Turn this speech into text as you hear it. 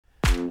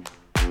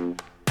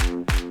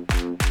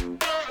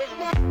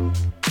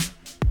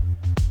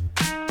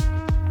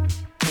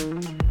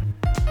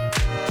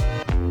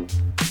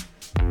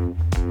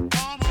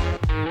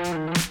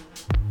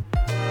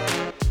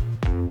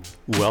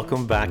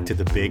Welcome back to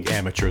the Big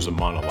Amateurs of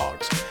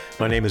Monologues.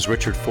 My name is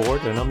Richard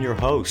Ford, and I'm your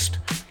host.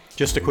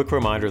 Just a quick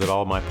reminder that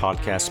all of my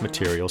podcast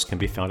materials can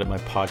be found at my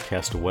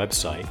podcast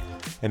website,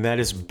 and that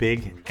is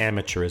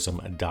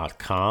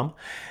bigamateurism.com.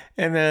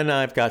 And then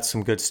I've got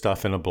some good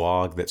stuff in a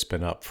blog that's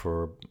been up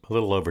for a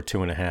little over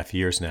 2.5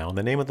 years now. And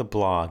the name of the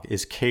blog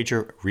is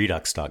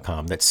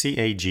CagerRedux.com. That's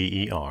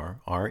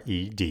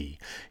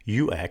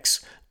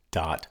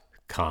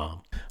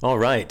CagerRedux.com. All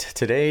right,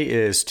 today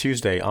is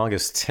Tuesday,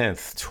 August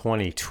 10th,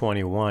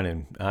 2021,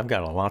 and I've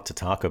got a lot to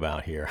talk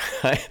about here.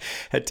 I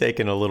had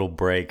taken a little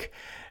break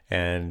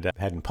and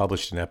hadn't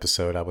published an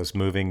episode. I was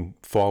moving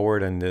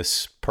forward in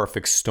this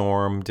perfect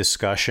storm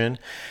discussion,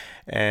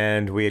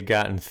 and we had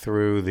gotten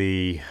through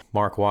the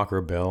Mark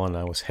Walker bill, and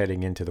I was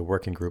heading into the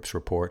working groups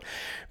report.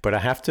 But I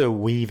have to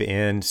weave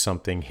in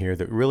something here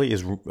that really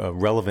is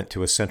relevant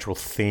to a central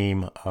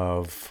theme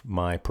of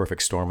my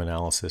perfect storm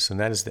analysis, and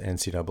that is the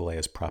NCAA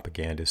as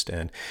propagandist.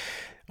 And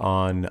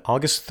on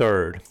August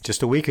 3rd,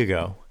 just a week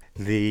ago,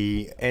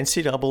 the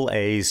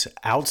NCAA's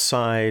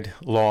outside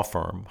law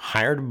firm,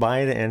 hired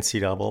by the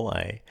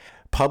NCAA,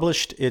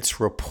 published its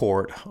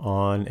report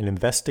on an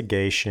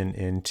investigation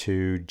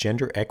into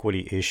gender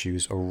equity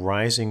issues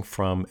arising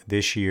from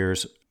this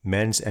year's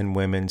men's and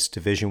women's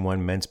Division I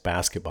men's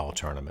basketball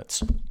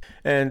tournaments.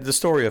 And the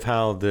story of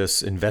how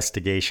this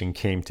investigation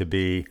came to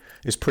be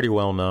is pretty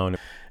well known.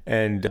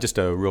 And just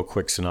a real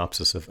quick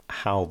synopsis of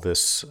how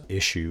this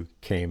issue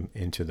came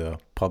into the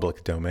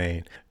public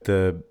domain.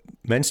 The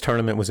men's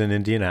tournament was in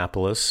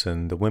Indianapolis,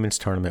 and the women's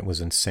tournament was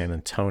in San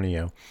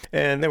Antonio.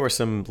 And there were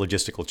some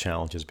logistical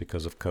challenges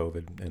because of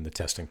COVID and the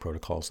testing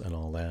protocols and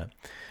all that.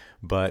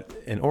 But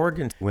an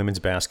Oregon women's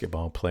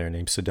basketball player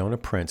named Sedona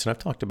Prince, and I've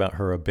talked about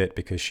her a bit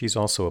because she's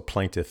also a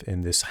plaintiff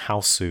in this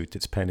house suit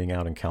that's pending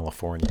out in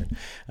California.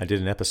 I did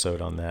an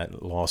episode on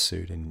that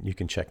lawsuit, and you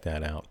can check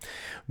that out.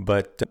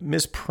 But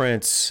Ms.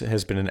 Prince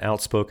has been an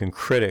outspoken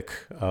critic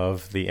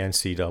of the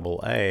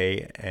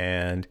NCAA,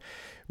 and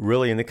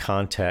really in the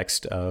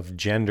context of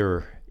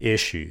gender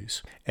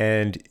issues.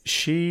 And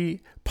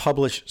she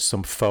published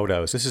some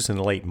photos. This is in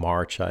late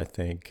March, I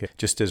think,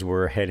 just as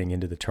we're heading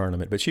into the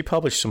tournament. But she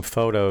published some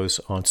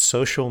photos on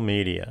social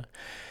media,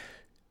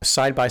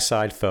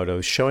 side-by-side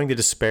photos, showing the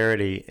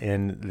disparity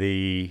in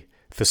the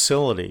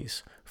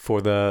facilities for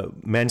the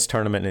men's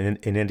tournament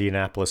in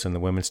Indianapolis and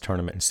the women's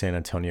tournament in San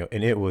Antonio.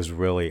 And it was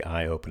really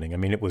eye-opening. I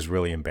mean, it was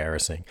really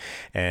embarrassing.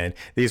 And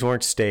these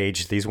weren't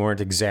staged. These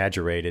weren't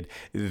exaggerated.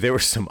 There were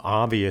some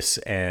obvious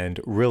and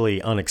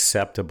really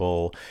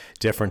unacceptable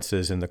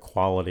differences in the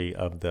quality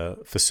of the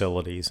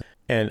facilities.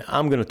 And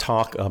I'm going to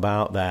talk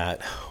about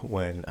that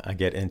when I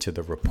get into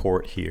the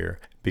report here,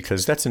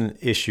 because that's an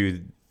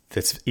issue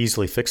that's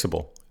easily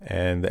fixable.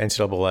 And the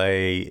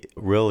NCAA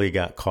really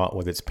got caught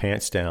with its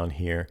pants down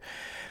here.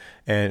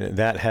 And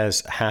that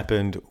has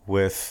happened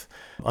with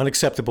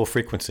unacceptable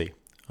frequency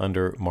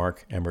under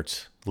Mark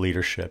Emmert's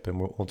leadership, and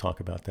we'll talk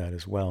about that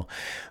as well.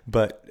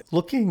 But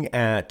looking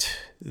at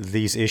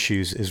these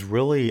issues is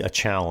really a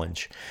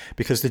challenge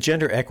because the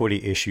gender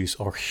equity issues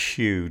are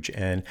huge,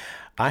 and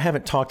I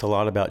haven't talked a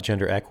lot about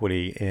gender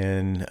equity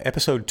in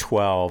episode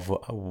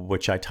 12,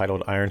 which I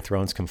titled Iron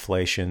Thrones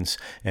Conflations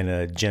and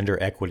a Gender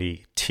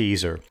Equity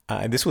Teaser.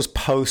 This was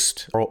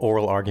post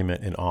oral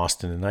argument in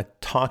Austin, and I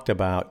talked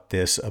about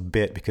this a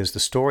bit because the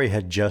story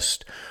had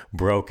just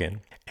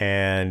broken.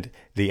 And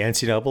the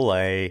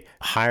NCAA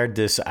hired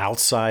this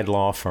outside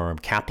law firm,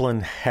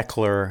 Kaplan,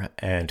 Heckler,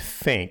 and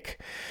Fink,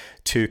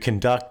 to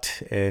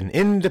conduct an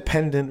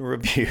independent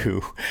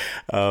review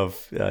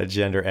of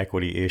gender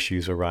equity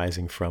issues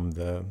arising from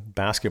the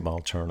basketball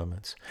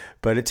tournaments.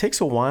 But it takes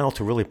a while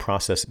to really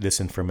process this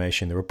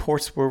information. The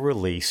reports were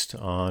released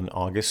on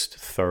August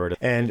 3rd,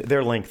 and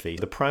they're lengthy.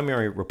 The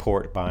primary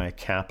report by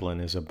Kaplan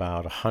is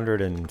about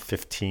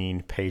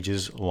 115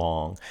 pages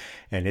long,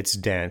 and it's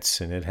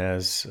dense, and it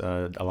has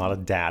a lot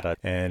of data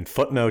and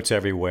footnotes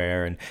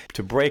everywhere. And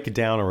to break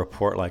down a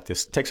report like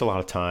this takes a lot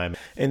of time.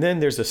 And then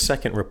there's a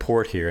second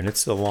report here, and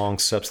it's the long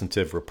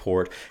substantive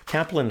report.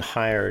 Kaplan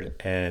hired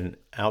an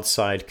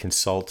outside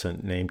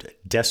consultant named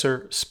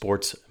Desser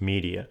Sports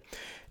Media,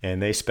 and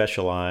they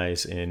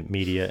specialize in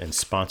media and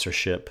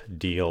sponsorship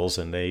deals,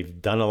 and they've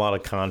done a lot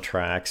of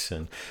contracts,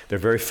 and they're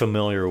very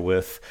familiar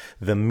with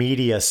the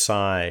media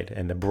side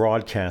and the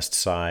broadcast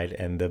side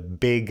and the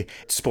big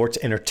sports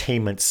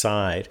entertainment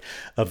side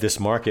of this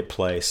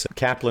marketplace.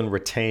 Kaplan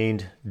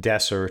retained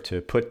Desser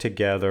to put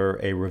together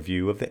a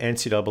review of the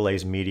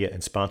NCAA's media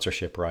and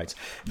sponsorship rights.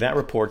 That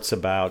report's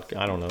about,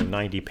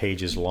 90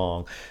 pages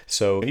long.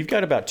 So you've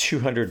got about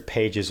 200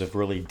 pages of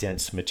really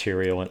dense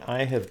material, and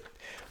I have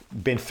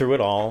been through it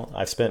all.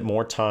 I've spent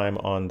more time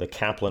on the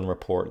Kaplan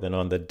report than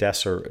on the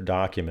Desser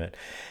document.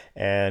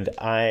 And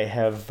I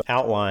have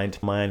outlined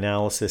my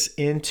analysis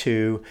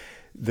into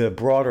the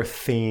broader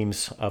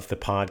themes of the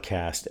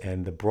podcast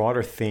and the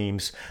broader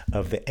themes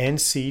of the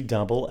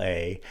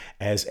NCAA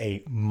as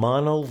a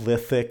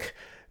monolithic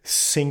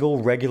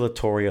single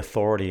regulatory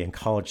authority in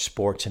college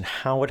sports and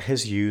how it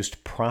has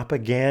used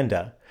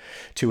propaganda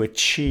to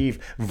achieve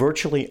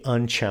virtually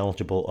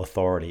unchallengeable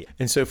authority.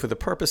 And so for the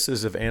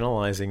purposes of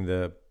analyzing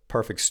the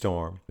perfect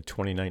storm,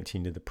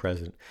 2019 to the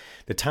present,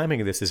 the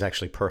timing of this is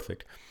actually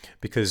perfect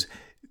because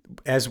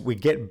as we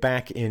get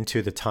back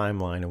into the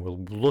timeline and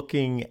we're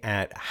looking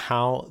at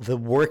how the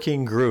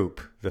working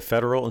group, the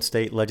federal and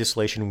state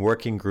legislation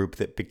working group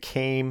that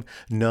became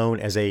known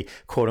as a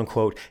quote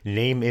unquote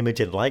name, image,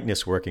 and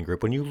likeness working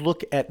group, when you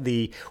look at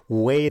the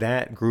way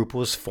that group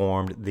was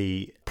formed,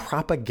 the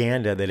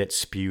propaganda that it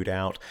spewed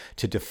out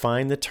to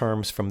define the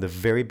terms from the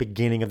very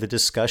beginning of the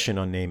discussion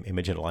on name,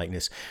 image, and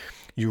likeness,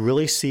 you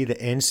really see the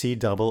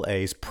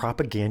NCAA's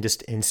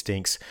propagandist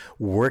instincts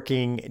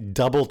working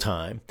double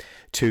time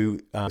to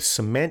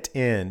cement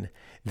in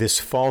this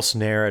false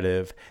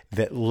narrative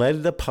that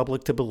led the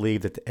public to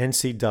believe that the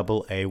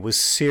NCAA was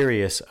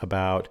serious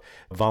about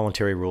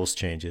voluntary rules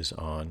changes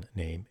on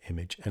name,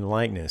 image, and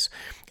likeness.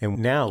 And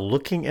now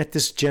looking at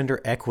this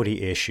gender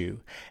equity issue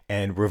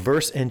and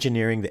reverse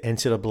engineering the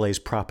NCAA's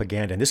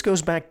propaganda, and this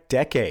goes back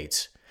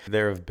decades.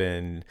 There have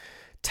been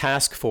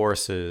task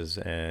forces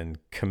and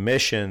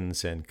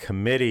commissions and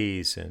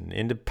committees and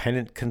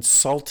independent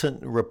consultant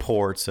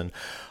reports and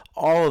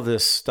all of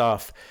this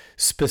stuff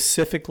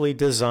specifically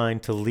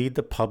designed to lead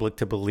the public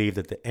to believe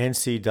that the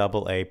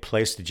NCAA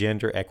placed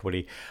gender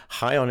equity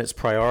high on its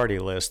priority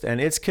list.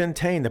 And it's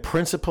contained. The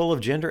principle of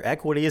gender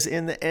equity is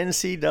in the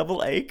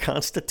NCAA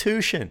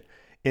Constitution,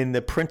 in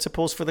the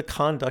principles for the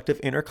conduct of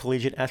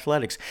intercollegiate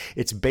athletics.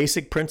 Its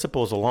basic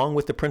principles, along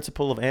with the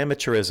principle of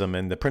amateurism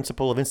and the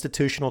principle of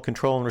institutional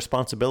control and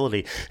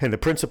responsibility and the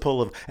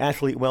principle of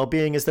athlete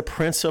well-being, is the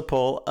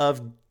principle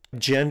of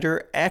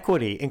gender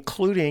equity,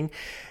 including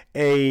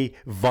a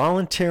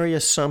voluntary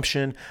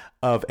assumption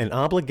of an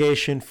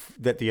obligation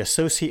that the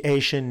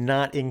association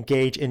not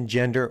engage in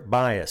gender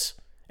bias.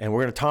 And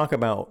we're going to talk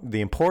about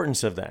the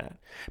importance of that,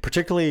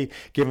 particularly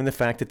given the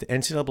fact that the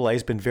NCAA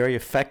has been very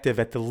effective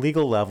at the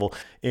legal level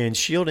in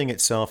shielding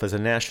itself as a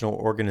national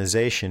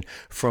organization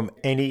from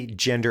any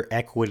gender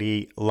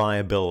equity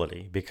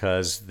liability,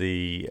 because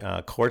the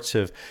courts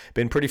have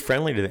been pretty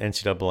friendly to the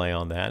NCAA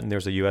on that. And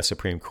there's a U.S.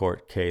 Supreme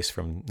Court case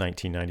from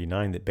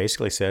 1999 that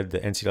basically said the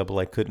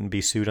NCAA couldn't be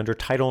sued under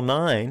Title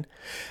IX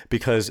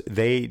because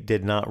they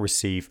did not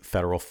receive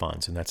federal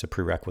funds, and that's a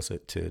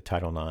prerequisite to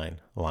Title IX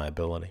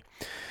liability.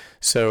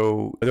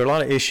 So there are a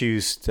lot of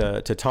issues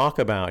to talk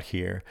about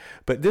here,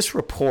 but this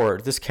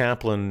report, this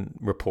Kaplan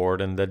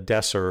report and the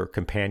Desser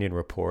companion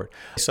report,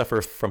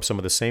 suffer from some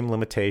of the same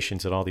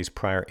limitations that all these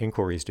prior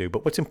inquiries do.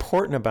 But what's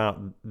important about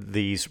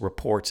these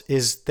reports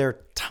is their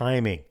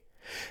timing,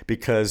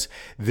 because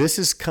this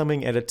is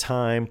coming at a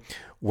time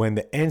when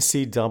the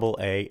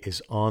NCAA is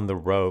on the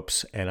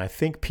ropes. And I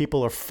think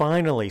people are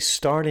finally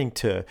starting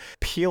to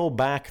peel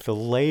back the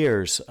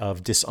layers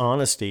of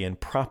dishonesty and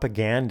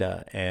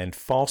propaganda and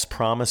false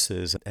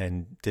promises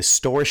and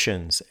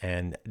distortions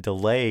and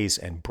delays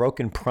and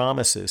broken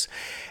promises.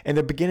 And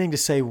they're beginning to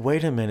say,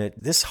 wait a minute,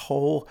 this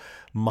whole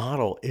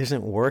model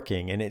isn't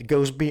working, and it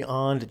goes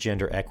beyond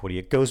gender equity.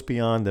 It goes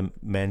beyond the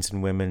men's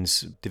and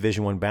women's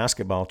Division I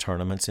basketball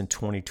tournaments in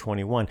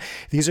 2021.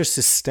 These are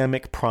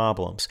systemic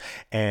problems,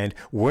 and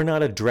we're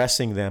not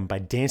addressing them by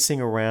dancing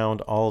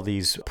around all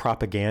these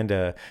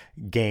propaganda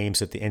games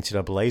that the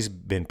NCAA's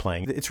been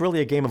playing. It's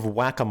really a game of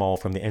whack-a-mole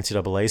from the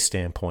NCAA's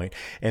standpoint,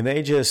 and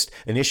they just,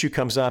 an issue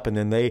comes up, and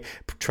then they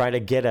try to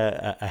get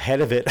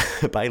ahead of it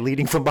by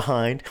leading from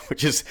behind,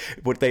 which is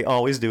what they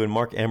always do, and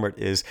Mark Emmert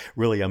is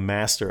really a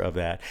master of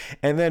that.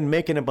 And then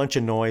making a bunch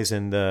of noise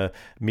in the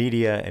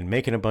media and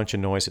making a bunch of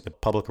noise at the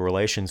public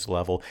relations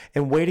level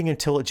and waiting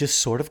until it just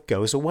sort of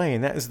goes away.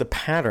 And that is the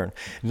pattern,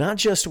 not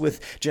just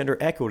with gender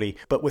equity,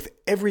 but with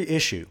every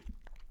issue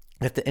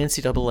that the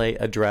NCAA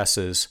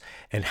addresses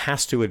and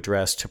has to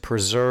address to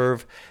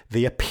preserve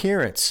the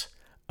appearance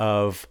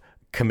of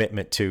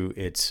commitment to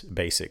its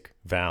basic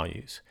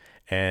values.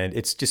 And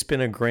it's just been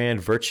a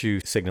grand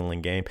virtue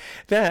signaling game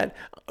that,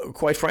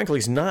 quite frankly,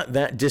 is not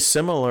that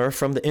dissimilar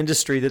from the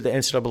industry that the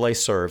NCAA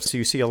serves. So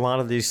you see a lot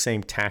of these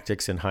same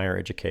tactics in higher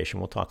education.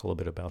 We'll talk a little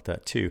bit about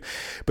that too.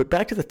 But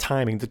back to the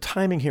timing. The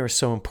timing here is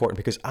so important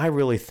because I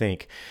really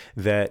think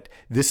that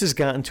this has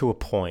gotten to a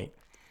point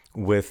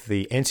with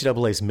the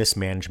NCAA's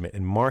mismanagement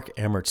and Mark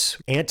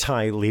Emmert's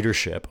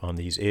anti-leadership on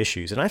these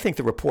issues. And I think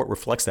the report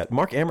reflects that.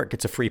 Mark Emmert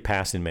gets a free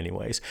pass in many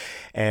ways.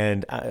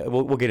 And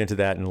we'll get into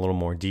that in a little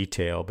more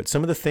detail. But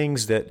some of the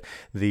things that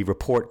the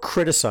report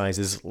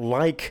criticizes,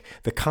 like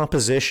the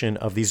composition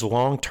of these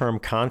long-term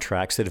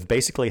contracts that have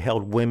basically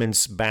held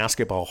women's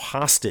basketball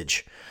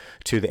hostage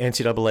to the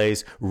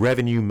NCAA's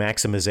revenue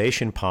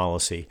maximization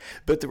policy.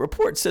 But the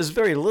report says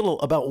very little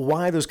about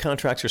why those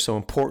contracts are so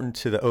important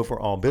to the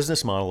overall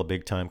business model of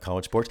big-time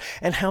college sports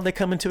and how they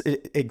come into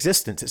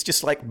existence. It's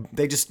just like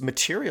they just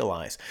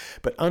materialize.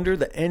 But under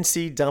the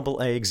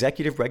NCAA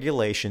executive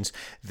regulations,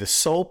 the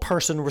sole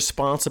person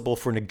responsible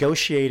for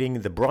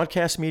negotiating the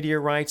broadcast media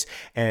rights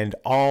and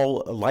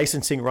all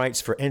licensing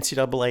rights for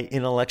NCAA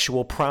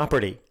intellectual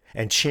property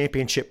and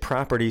championship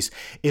properties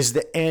is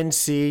the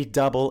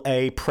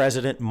NCAA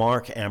president,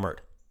 Mark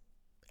Emmert.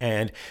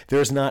 And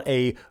there's not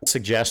a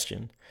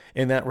suggestion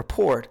in that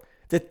report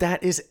that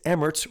that is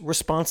Emmert's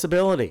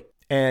responsibility,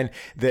 and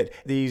that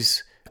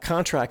these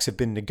contracts have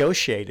been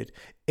negotiated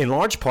in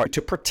large part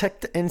to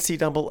protect the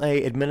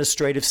NCAA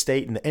administrative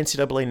state and the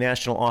NCAA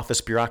national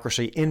office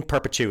bureaucracy in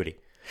perpetuity.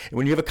 And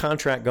when you have a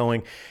contract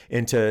going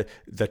into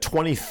the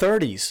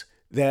 2030s,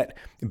 that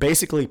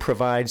basically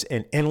provides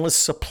an endless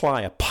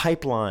supply, a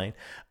pipeline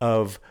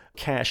of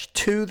cash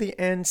to the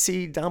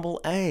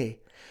NCAA,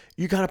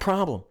 you got a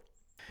problem.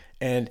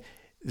 And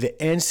the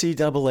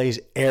NCAA's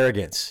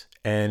arrogance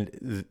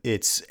and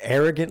its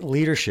arrogant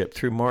leadership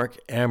through Mark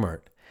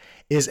Emmert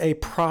is a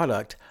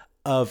product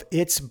of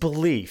its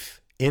belief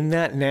in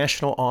that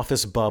national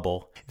office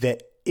bubble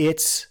that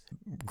its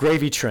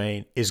gravy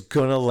train is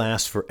going to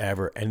last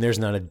forever, and there's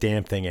not a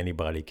damn thing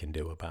anybody can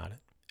do about it.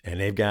 And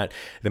they've got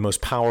the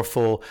most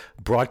powerful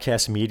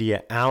broadcast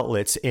media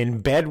outlets in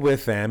bed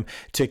with them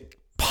to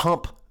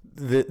pump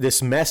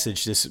this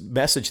message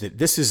that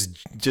this is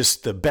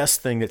just the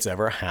best thing that's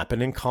ever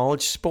happened in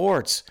college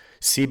sports.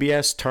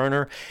 CBS,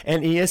 Turner,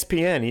 and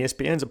ESPN.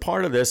 ESPN's a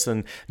part of this,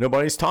 and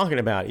nobody's talking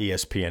about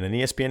ESPN. And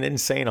ESPN isn't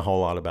saying a whole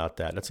lot about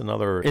that. That's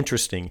another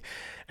interesting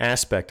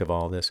aspect of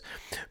all this.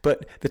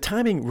 But the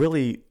timing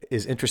really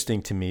is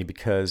interesting to me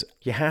because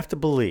you have to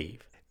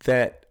believe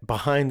that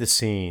behind the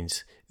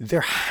scenes,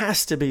 there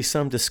has to be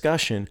some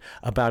discussion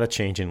about a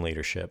change in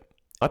leadership.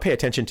 I pay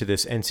attention to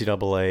this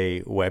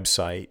NCAA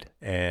website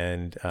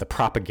and the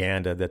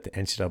propaganda that the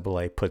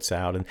NCAA puts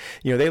out. And,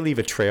 they leave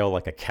a trail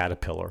like a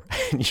caterpillar.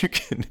 And you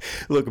can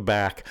look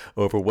back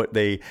over what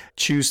they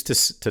choose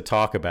to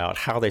talk about,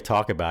 how they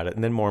talk about it,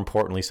 and then more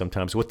importantly,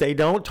 sometimes what they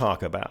don't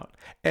talk about,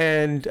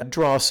 and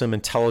draw some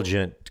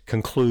intelligent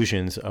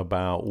conclusions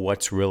about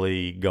what's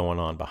really going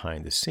on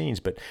behind the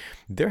scenes. But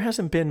there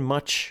hasn't been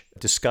much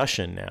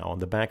discussion now on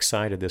the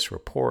backside of this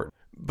report.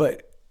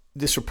 But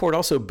this report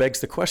also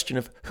begs the question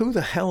of who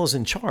the hell is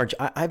in charge.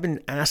 I've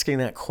been asking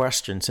that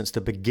question since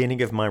the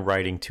beginning of my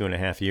writing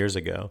 2.5 years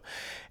ago,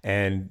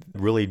 and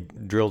really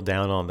drilled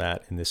down on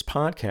that in this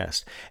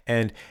podcast.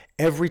 And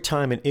every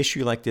time an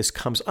issue like this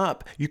comes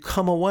up, you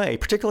come away,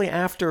 particularly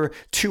after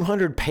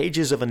 200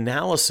 pages of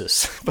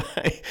analysis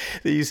by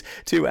these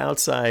two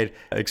outside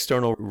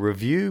external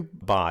review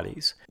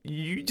bodies,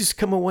 you just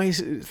come away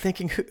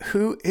thinking,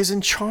 who is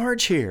in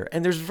charge here?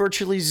 And there's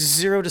virtually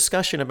zero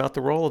discussion about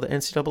the role of the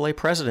NCAA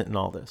president in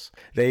all this.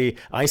 They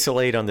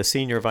isolate on the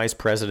senior vice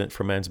president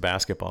for men's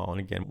basketball. And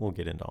again, we'll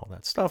get into all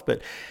that stuff.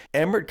 But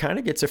Emmert kind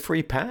of gets a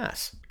free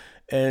pass.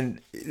 And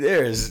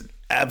there's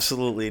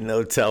absolutely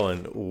no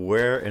telling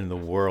where in the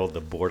world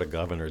the Board of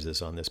Governors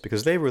is on this,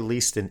 because they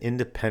released an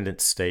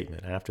independent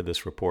statement after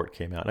this report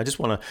came out. And I just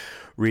want to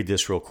read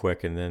this real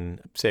quick and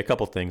then say a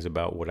couple things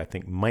about what I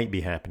think might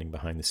be happening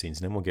behind the scenes,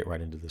 and then we'll get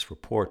right into this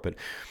report. But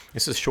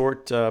it's a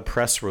short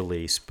press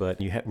release, but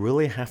you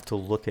really have to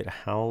look at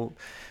how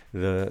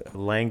the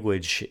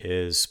language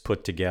is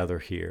put together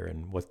here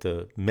and what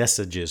the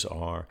messages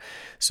are.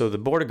 So the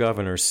Board of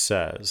Governors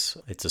says,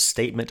 it's a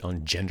statement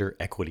on gender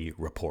equity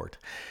report.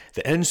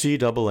 The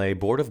NCAA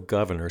Board of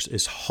Governors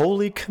is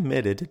wholly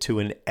committed to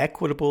an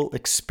equitable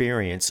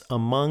experience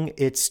among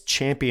its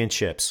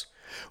championships.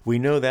 We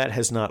know that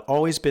has not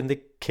always been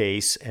the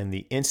case, and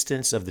the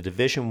instance of the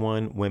Division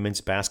I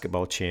Women's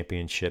Basketball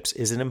Championships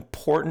is an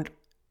important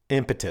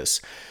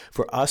impetus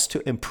for us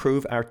to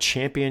improve our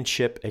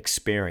championship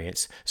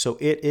experience so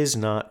it is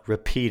not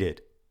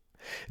repeated.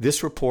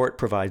 This report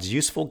provides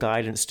useful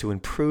guidance to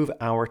improve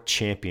our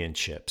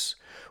championships.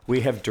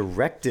 We have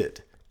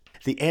directed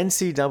the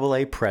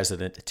NCAA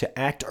president to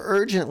act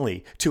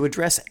urgently to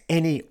address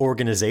any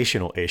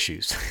organizational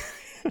issues.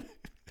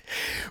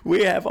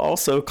 We have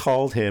also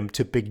called him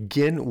to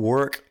begin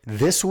work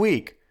this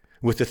week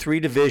with the 3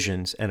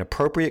 divisions and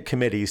appropriate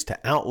committees to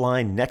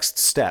outline next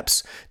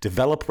steps,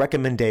 develop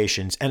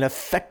recommendations, and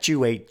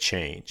effectuate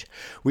change.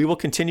 We will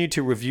continue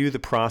to review the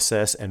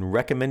process and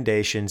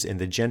recommendations in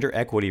the Gender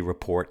Equity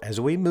Report as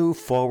we move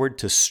forward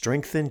to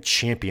strengthen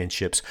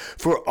championships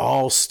for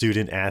all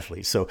student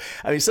athletes. So,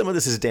 some of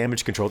this is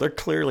damage control. They're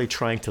clearly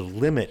trying to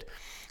limit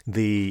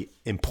the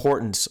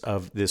importance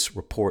of this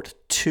report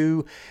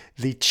to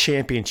the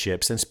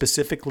championships, and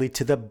specifically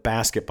to the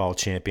basketball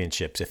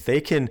championships. If they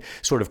can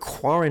sort of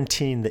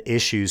quarantine the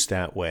issues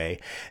that way,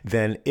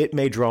 then it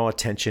may draw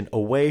attention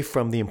away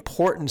from the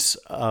importance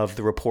of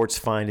the report's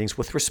findings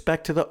with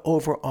respect to the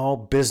overall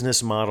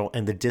business model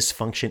and the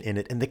dysfunction in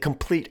it and the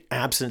complete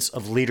absence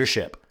of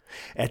leadership.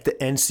 at the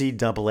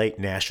NCAA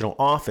national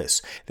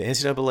office. The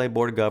NCAA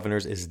Board of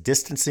Governors is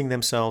distancing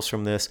themselves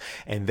from this,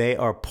 and they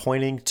are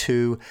pointing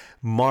to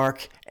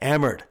Mark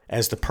Emmert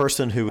as the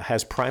person who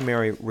has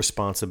primary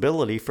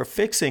responsibility for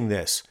fixing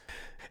this.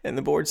 And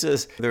the board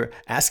says they're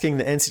asking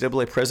the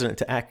NCAA president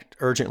to act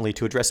urgently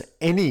to address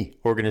any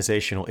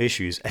organizational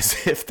issues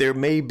as if there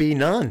may be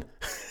none.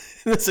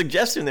 The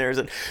suggestion there is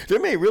that there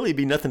may really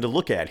be nothing to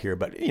look at here,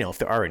 but if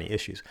there are any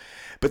issues.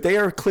 But they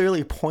are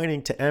clearly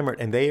pointing to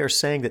Emmert, and they are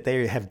saying that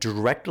they have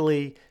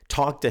directly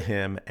talked to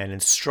him and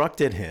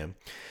instructed him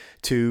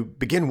to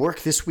begin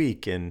work this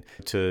week and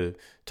to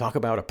talk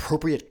about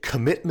appropriate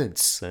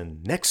commitments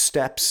and next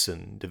steps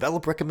and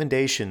develop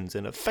recommendations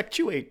and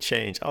effectuate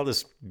change, all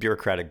this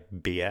bureaucratic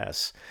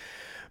BS.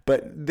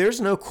 But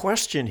there's no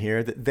question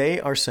here that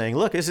they are saying,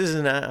 look, this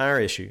isn't our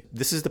issue.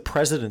 This is the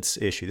president's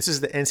issue. This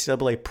is the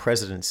NCAA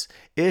president's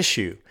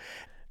issue.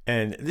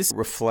 And this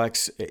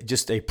reflects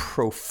just a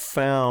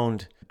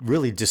profound,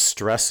 really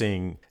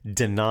distressing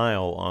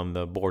denial on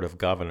the Board of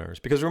Governors.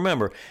 Because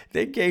remember,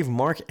 they gave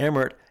Mark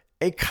Emmert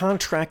a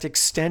contract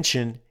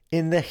extension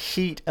in the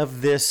heat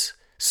of this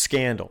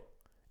scandal.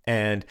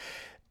 And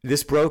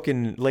this broke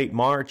in late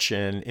March,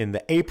 and in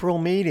the April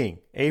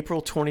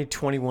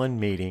 2021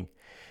 meeting,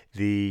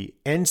 the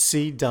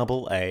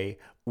NCAA,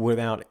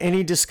 without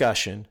any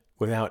discussion,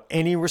 without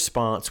any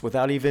response,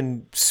 without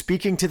even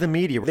speaking to the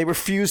media, they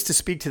refused to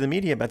speak to the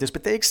media about this,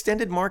 but they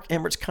extended Mark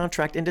Emmert's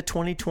contract into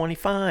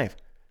 2025.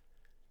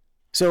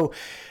 So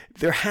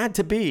there had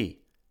to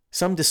be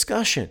some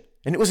discussion.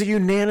 And it was a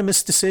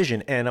unanimous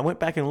decision. And I went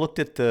back and looked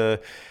at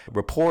the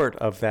report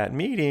of that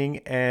meeting,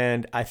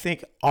 and I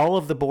think all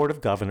of the Board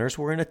of Governors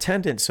were in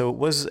attendance. So it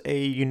was a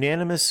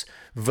unanimous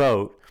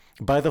vote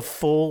by the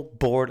full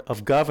Board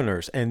of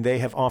Governors, and they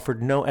have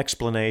offered no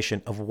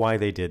explanation of why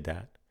they did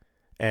that.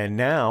 And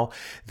now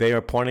they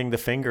are pointing the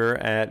finger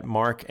at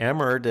Mark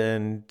Emmert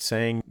and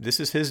saying, this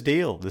is his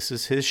deal, this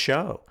is his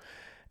show.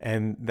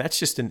 And that's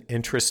just an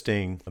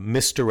interesting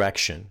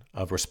misdirection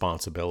of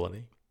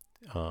responsibility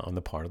on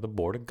the part of the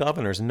Board of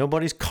Governors. And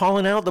nobody's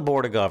calling out the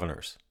Board of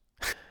Governors.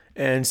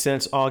 And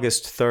since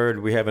August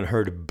 3rd, we haven't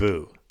heard a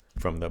boo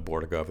from the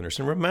Board of Governors.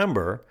 And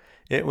remember,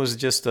 it was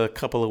just a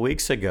couple of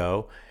weeks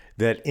ago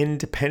that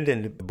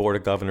independent Board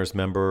of Governors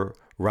member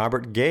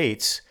Robert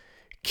Gates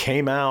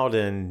came out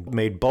and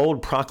made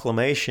bold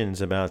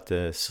proclamations about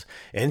this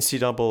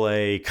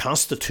NCAA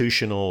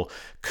constitutional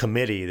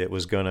committee that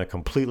was going to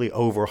completely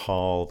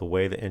overhaul the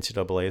way the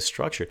NCAA is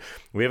structured.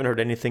 We haven't heard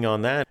anything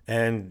on that.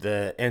 And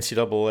the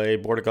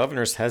NCAA Board of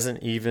Governors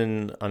hasn't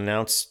even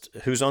announced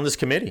who's on this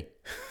committee.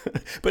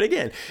 But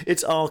again,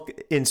 it's all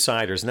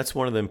insiders. And that's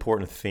one of the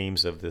important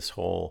themes of this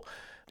whole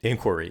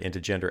inquiry into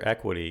gender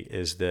equity,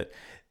 is that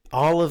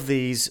all of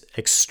these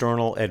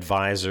external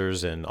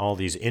advisors and all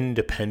these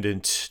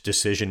independent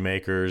decision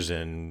makers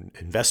and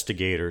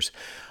investigators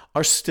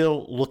are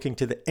still looking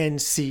to the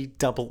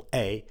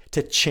NCAA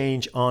to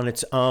change on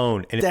its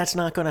own. And that's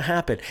not going to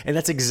happen. And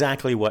that's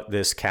exactly what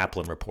this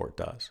Kaplan report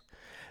does.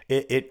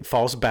 It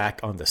falls back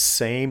on the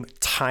same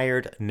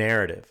tired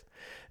narrative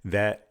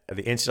that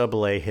the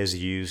NCAA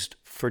has used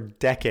for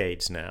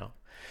decades now,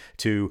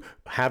 to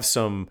have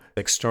some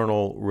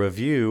external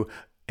review.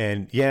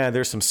 And yeah,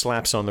 there's some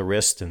slaps on the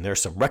wrist and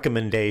there's some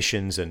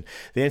recommendations, and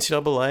the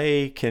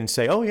NCAA can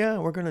say, oh yeah,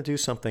 we're going to do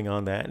something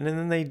on that. And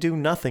then they do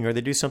nothing, or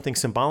they do something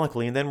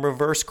symbolically and then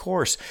reverse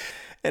course.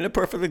 And a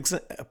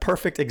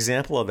perfect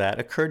example of that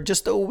occurred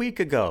just a week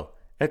ago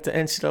at the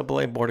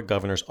NCAA Board of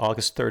Governors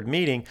August 3rd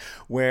meeting,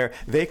 where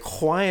they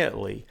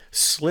quietly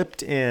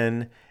slipped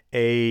in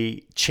a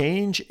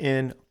change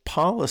in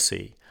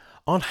policy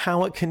on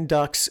how it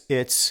conducts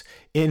its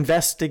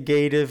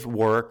investigative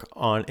work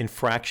on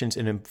infractions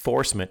and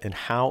enforcement and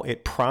how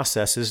it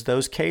processes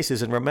those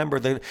cases. And remember,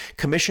 the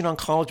Commission on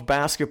College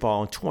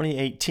Basketball in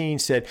 2018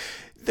 said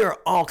there are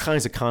all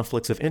kinds of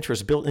conflicts of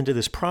interest built into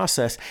this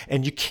process,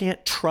 and you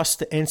can't trust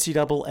the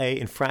NCAA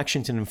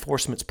infractions and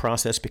enforcement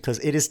process because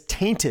it is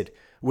tainted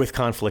with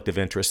conflict of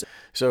interest.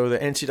 So the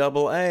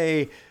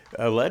NCAA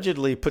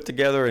allegedly put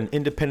together an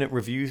independent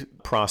review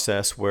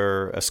process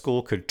where a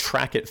school could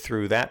track it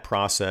through that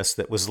process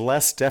that was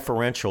less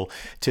deferential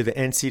to the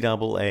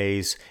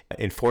NCAA's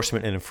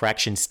enforcement and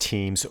infractions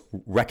team's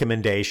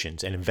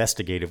recommendations and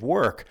investigative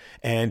work.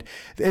 And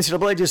the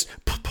NCAA just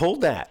pulled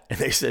that, and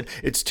they said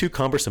it's too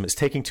cumbersome, it's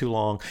taking too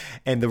long.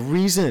 And the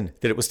reason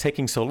that it was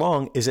taking so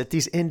long is that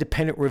these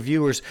independent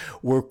reviewers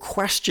were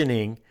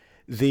questioning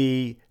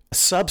the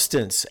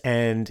substance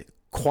and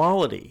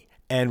quality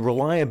and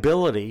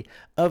reliability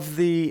of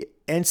the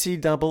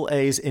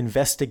NCAA's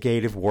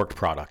investigative work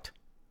product.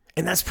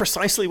 And that's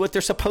precisely what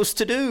they're supposed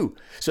to do.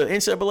 So the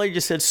NCAA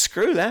just said,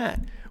 screw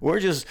that.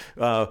 We're just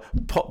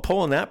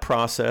pulling that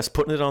process,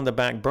 putting it on the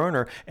back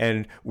burner,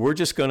 and we're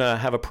just going to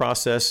have a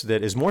process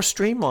that is more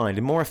streamlined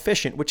and more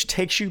efficient, which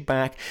takes you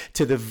back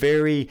to the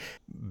very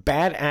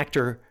bad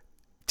actor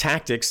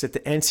tactics that the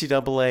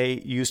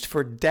NCAA used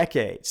for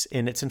decades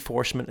in its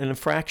enforcement and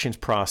infractions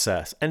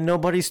process. And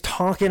nobody's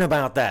talking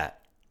about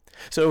that.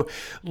 So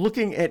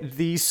looking at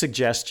these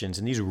suggestions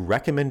and these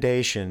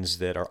recommendations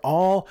that are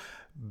all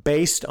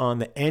based on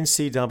the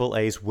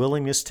NCAA's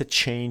willingness to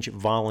change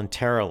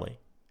voluntarily,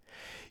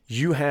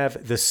 you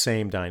have the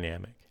same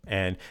dynamic.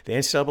 And the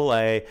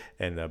NCAA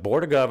and the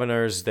Board of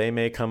Governors, they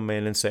may come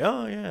in and say,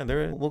 oh,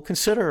 yeah, we'll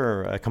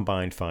consider a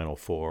combined Final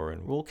Four,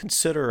 and we'll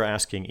consider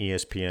asking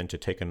ESPN to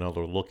take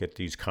another look at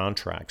these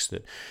contracts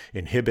that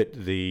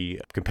inhibit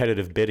the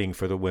competitive bidding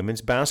for the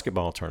women's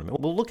basketball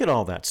tournament. We'll look at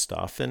all that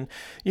stuff, and,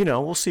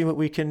 we'll see what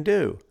we can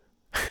do.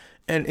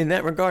 And in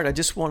that regard, I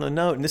just want to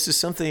note, and this is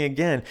something,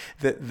 again,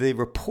 that the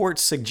report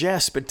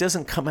suggests but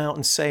doesn't come out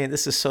and say, and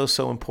this is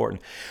so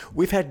important.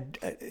 We've had,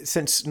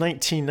 since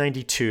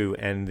 1992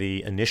 and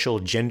the initial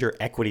Gender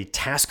Equity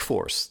Task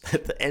Force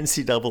that the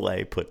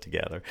NCAA put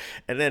together,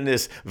 and then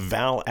this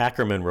Val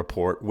Ackerman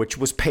report, which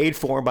was paid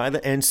for by the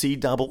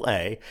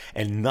NCAA,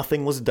 and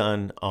nothing was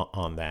done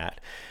on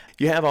that.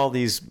 You have all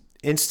these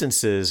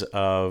instances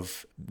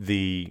of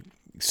the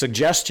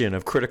suggestion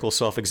of critical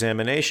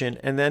self-examination,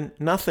 and then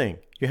nothing.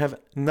 You have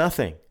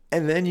nothing.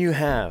 And then you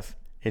have,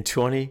 in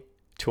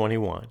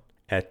 2021,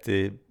 at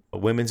the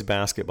women's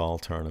basketball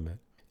tournament,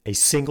 a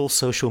single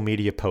social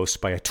media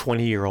post by a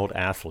 20-year-old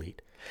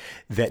athlete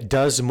that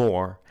does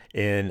more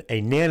in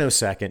a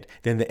nanosecond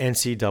than the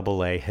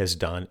NCAA has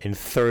done in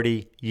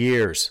 30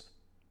 years.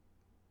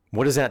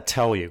 What does that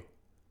tell you?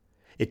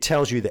 It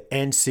tells you the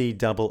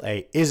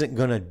NCAA isn't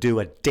going to do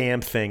a damn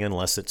thing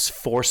unless it's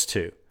forced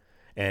to.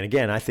 And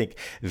again, I think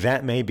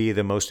that may be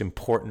the most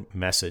important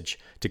message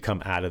to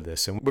come out of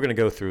this. And we're going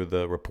to go through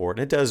the report.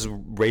 And it does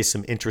raise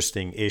some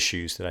interesting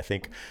issues that I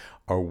think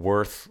are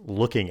worth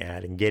looking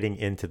at and getting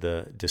into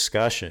the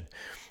discussion.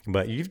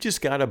 But you've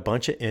just got a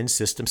bunch of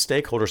in-system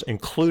stakeholders,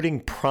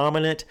 including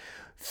prominent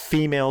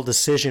female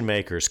decision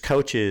makers,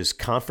 coaches,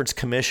 conference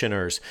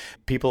commissioners,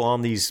 people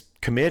on these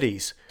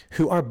committees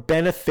who are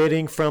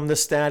benefiting from the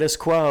status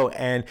quo.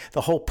 And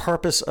the whole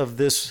purpose of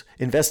this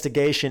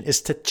investigation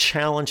is to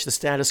challenge the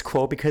status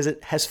quo because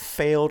it has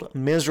failed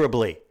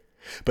miserably.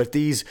 But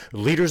these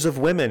leaders of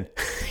women,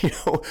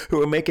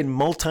 who are making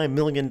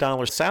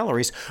multi-million-dollar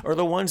salaries are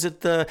the ones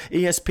that the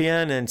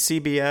ESPN and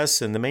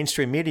CBS and the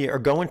mainstream media are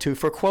going to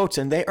for quotes,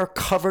 and they are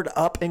covered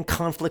up in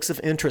conflicts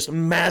of interest,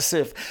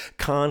 massive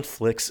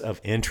conflicts of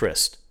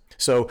interest.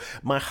 So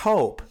my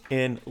hope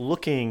in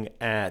looking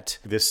at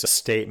this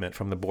statement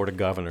from the Board of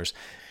Governors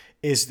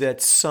is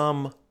that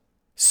some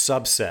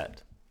subset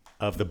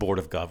of the Board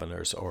of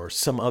Governors or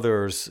some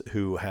others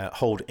who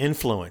hold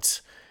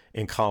influence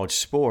in college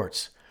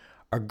sports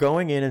are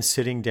going in and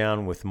sitting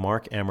down with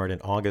Mark Emmert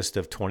in August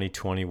of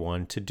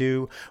 2021 to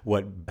do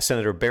what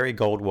Senator Barry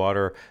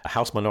Goldwater,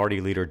 House Minority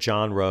Leader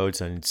John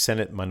Rhodes, and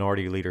Senate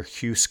Minority Leader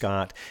Hugh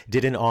Scott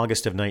did in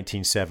August of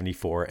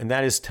 1974, and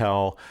that is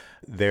tell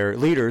their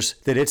leaders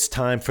that it's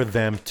time for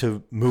them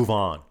to move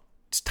on.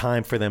 It's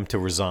time for them to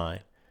resign.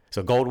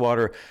 So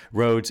Goldwater,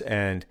 Rhodes,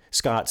 and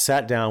Scott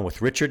sat down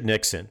with Richard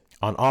Nixon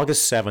on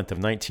August 7th of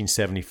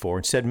 1974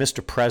 and said,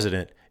 Mr.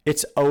 President,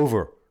 it's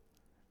over.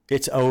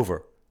 It's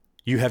over.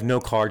 You have no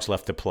cards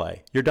left to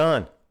play. You're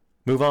done.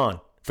 Move on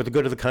for the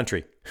good of the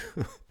country.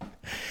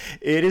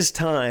 It is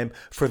time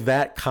for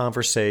that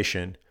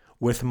conversation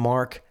with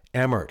Mark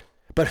Emmert.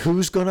 But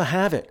who's going to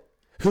have it?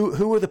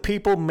 Who are the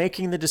people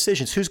making the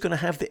decisions? Who's going to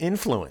have the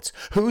influence?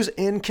 Who's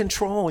in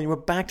control? And we're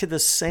back to the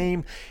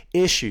same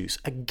issues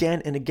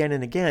again and again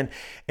and again.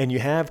 And you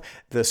have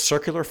the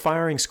circular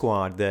firing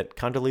squad that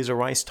Condoleezza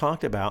Rice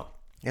talked about.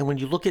 And when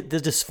you look at the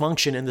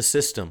dysfunction in the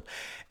system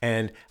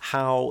and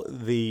how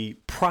the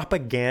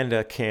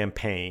propaganda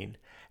campaign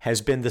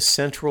has been the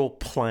central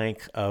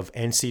plank of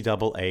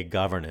NCAA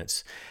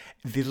governance,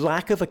 the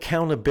lack of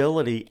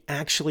accountability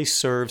actually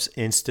serves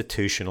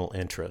institutional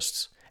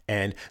interests.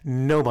 And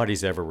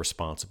nobody's ever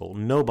responsible.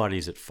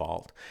 Nobody's at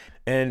fault.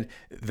 And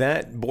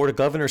that Board of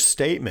Governors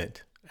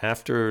statement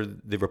after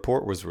the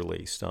report was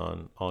released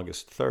on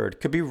August 3rd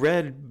could be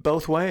read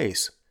both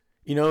ways.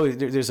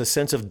 There's a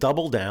sense of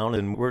double down,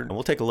 and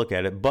we'll take a look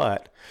at it.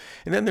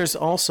 And then there's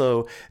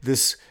also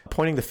this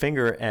pointing the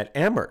finger at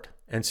Emmert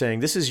and saying,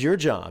 this is your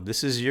job.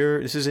 This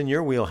is in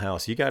your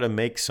wheelhouse. You got to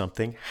make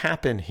something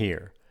happen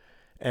here.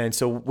 And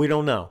so we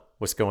don't know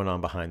what's going on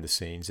behind the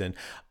scenes. And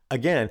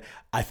again,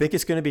 I think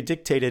it's going to be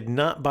dictated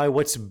not by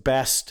what's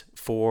best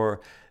for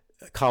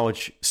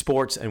college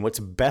sports and what's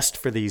best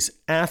for these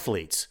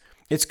athletes.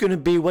 It's going to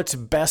be what's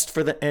best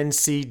for the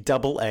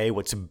NCAA,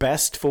 what's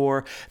best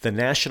for the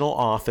national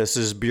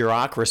office's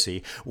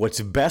bureaucracy, what's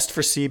best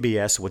for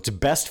CBS, what's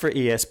best for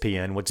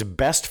ESPN, what's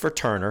best for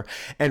Turner,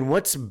 and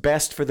what's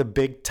best for the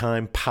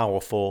big-time,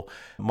 powerful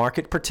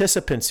market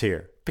participants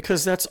here.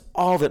 Because that's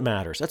all that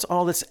matters. That's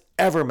all that's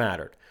ever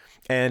mattered.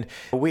 And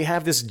we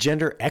have this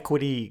gender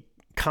equity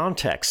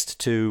context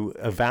to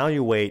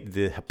evaluate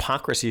the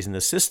hypocrisies in the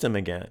system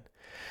again.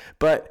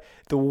 But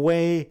the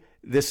way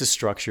this is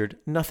structured,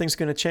 nothing's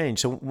going to change.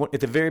 So at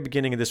the very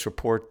beginning of this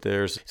report,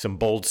 there's some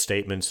bold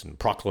statements and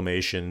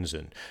proclamations,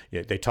 and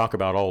they talk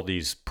about all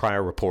these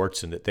prior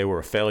reports and that they were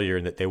a failure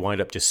and that they wind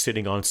up just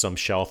sitting on some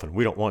shelf, and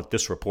we don't want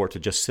this report to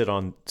just sit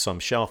on some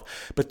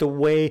shelf. But the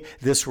way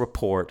this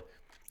report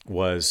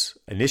was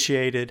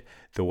initiated,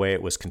 the way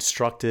it was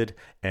constructed,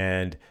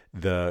 and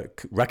the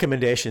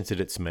recommendations that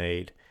it's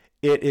made,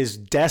 it is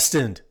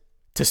destined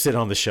to sit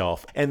on the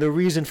shelf. And the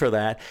reason for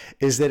that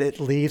is that it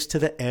leaves to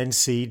the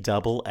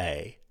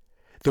NCAA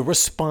the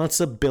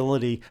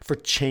responsibility for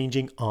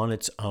changing on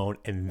its own,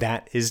 and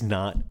that is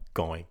not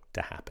going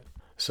to happen.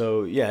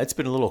 So yeah, it's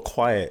been a little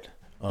quiet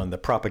on the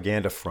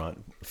propaganda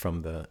front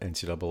from the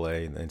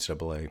NCAA and the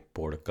NCAA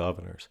Board of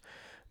Governors,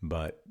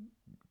 but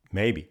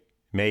maybe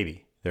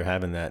they're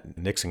having that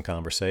Nixon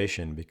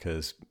conversation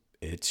because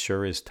it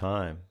sure is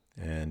time.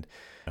 And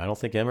I don't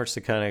think Emmert's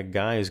the kind of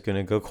guy who's going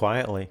to go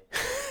quietly.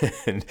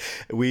 And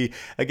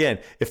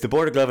if the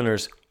Board of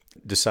Governors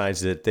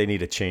decides that they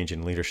need a change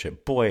in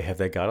leadership, boy, have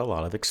they got a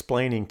lot of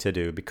explaining to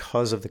do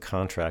because of the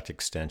contract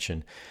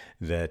extension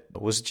that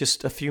was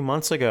just a few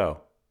months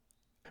ago.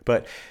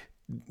 But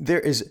there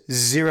is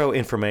zero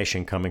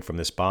information coming from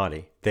this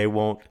body. They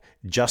won't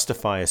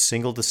justify a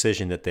single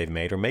decision that they've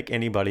made or make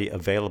anybody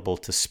available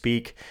to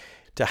speak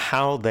to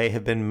how they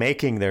have been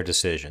making their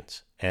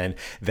decisions. And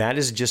that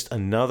is just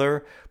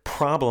another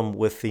problem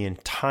with the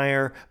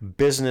entire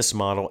business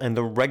model and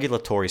the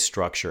regulatory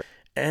structure.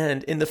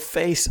 And in the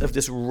face of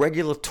this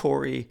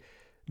regulatory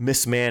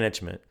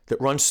mismanagement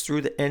that runs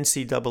through the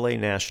NCAA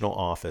national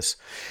office,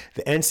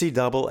 the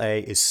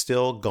NCAA is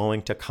still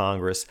going to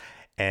Congress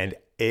and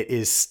it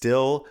is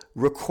still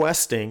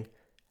requesting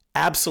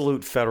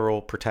absolute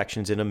federal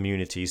protections and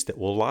immunities that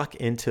will lock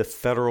into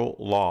federal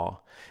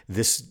law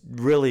this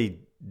really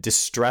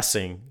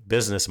distressing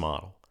business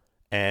model.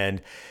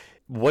 And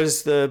what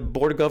is the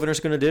Board of Governors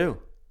going to do?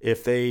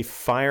 If they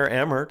fire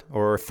Emmert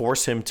or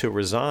force him to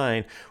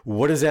resign,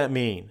 what does that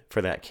mean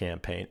for that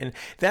campaign? And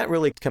that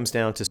really comes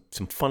down to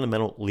some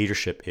fundamental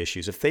leadership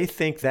issues. If they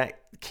think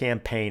that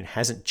campaign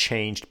hasn't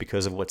changed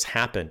because of what's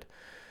happened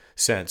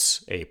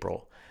since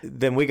April,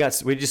 then we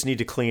just need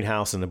to clean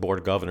house in the Board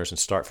of Governors and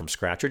start from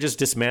scratch, or just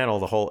dismantle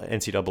the whole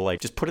NCAA,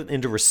 just put it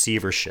into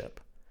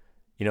receivership.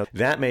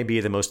 That may be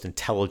the most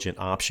intelligent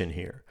option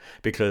here,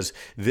 because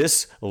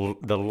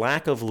the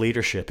lack of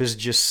leadership is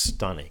just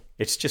stunning.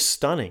 It's just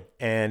stunning.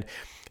 And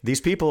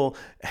these people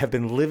have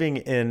been living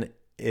in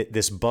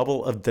this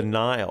bubble of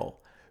denial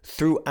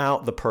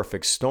throughout the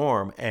perfect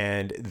storm,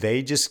 and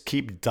they just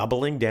keep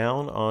doubling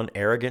down on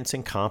arrogance,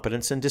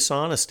 incompetence, and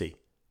dishonesty.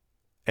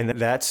 And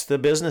that's the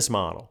business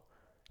model.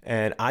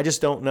 And I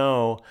just don't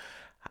know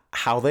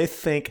how they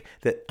think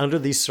that under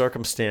these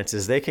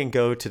circumstances, they can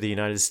go to the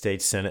United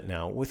States Senate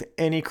now with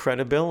any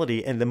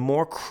credibility. And the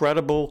more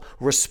credible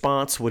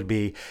response would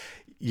be,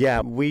 yeah,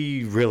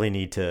 we really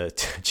need to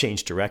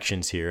change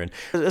directions here. And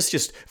let's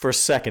just, for a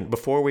second,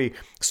 before we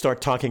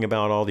start talking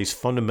about all these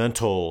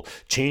fundamental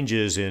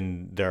changes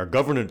in their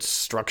governance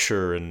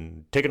structure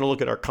and taking a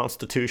look at our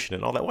Constitution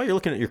and all that, while you're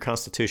looking at your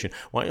Constitution,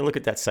 why don't you look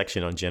at that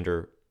section on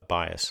gender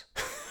bias?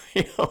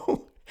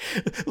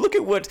 Look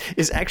at what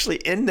is actually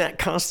in that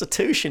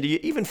Constitution. Do you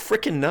even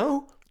freaking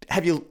know?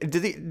 Do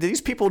these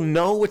people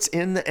know what's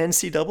in the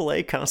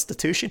NCAA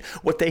Constitution,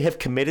 what they have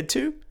committed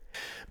to?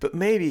 But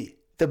maybe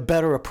the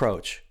better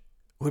approach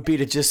would be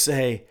to just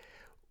say,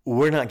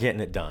 we're not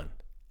getting it done.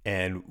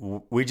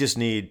 And we just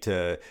need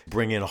to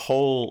bring in a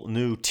whole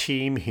new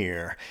team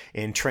here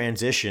in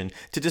transition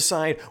to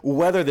decide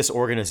whether this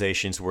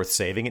organization is worth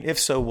saving, and if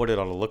so, what it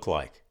ought to look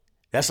like.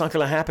 That's not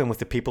going to happen with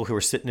the people who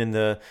are sitting in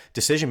the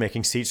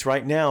decision-making seats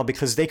right now,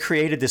 because they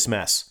created this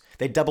mess.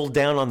 They doubled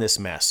down on this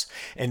mess.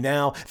 And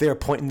now they're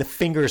pointing the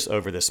fingers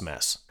over this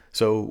mess.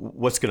 So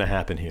what's going to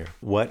happen here?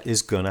 What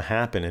is going to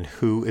happen, and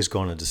who is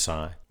going to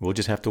decide? We'll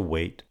just have to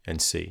wait and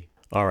see.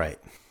 All right.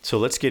 So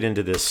let's get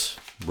into this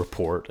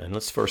report, and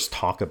let's first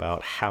talk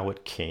about how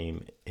it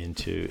came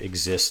into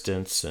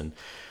existence and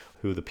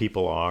who the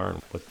people are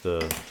and what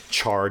the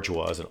charge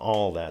was and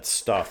all that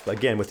stuff.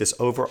 Again, with this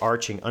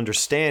overarching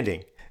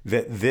understanding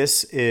that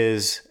this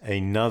is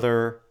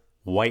another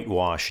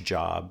whitewash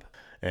job.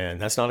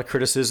 And that's not a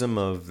criticism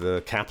of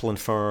the Kaplan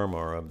firm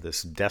or of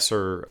this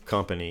Desser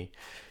company.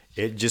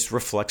 It just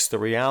reflects the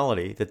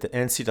reality that the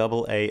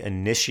NCAA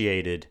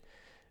initiated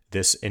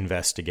this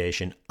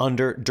investigation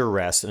under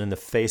duress and in the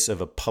face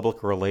of a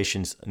public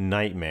relations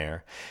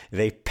nightmare.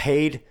 They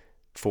paid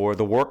for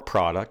the work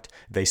product.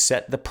 They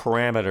set the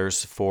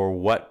parameters for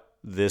what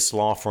this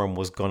law firm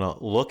was going to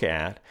look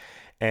at.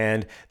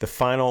 And the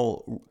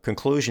final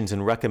conclusions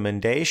and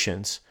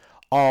recommendations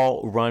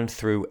all run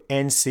through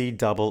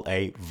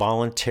NCAA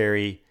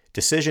voluntary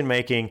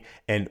decision-making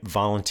and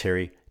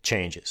voluntary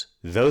changes.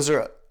 Those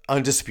are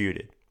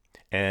undisputed.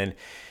 And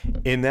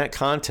in that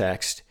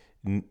context,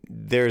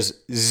 there's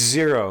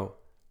zero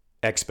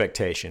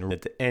expectation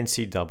that the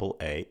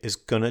NCAA is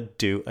going to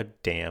do a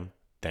damn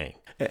thing.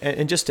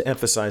 And just to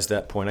emphasize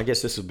that point, I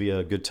guess this would be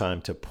a good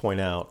time to point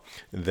out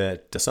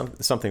that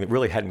something that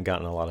really hadn't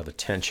gotten a lot of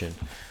attention,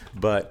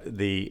 but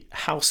the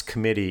House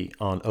Committee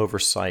on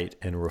Oversight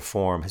and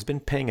Reform has been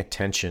paying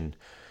attention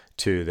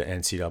to the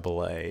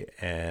NCAA,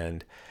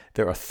 and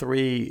there are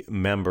three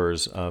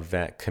members of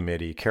that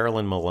committee: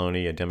 Carolyn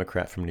Maloney, a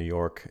Democrat from New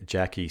York;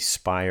 Jackie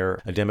Speier,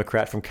 a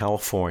Democrat from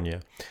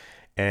California;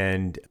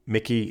 and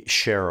Mickey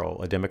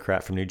Sherrill, a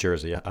Democrat from New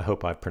Jersey. I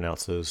hope I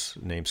pronounced those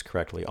names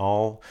correctly.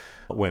 All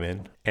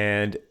women.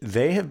 And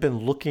they have been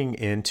looking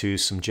into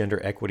some gender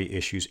equity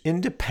issues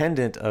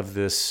independent of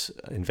this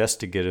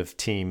investigative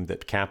team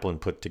that Kaplan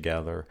put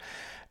together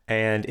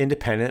and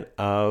independent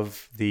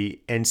of the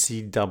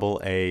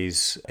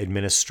NCAA's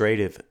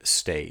administrative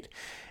state.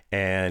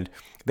 And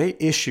they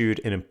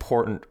issued an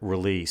important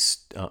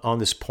release on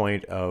this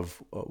point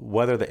of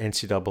whether the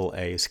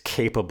NCAA is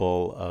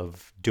capable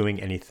of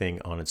doing anything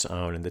on its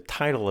own. And the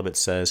title of it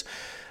says,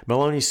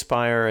 Maloney,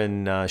 Spire,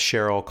 and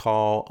Sherrill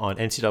call on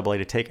NCAA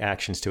to take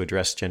actions to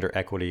address gender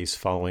equities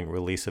following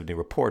release of new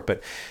report.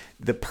 But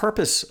the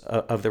purpose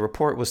of the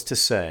report was to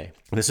say,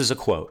 and this is a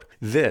quote,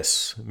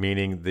 this,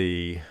 meaning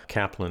the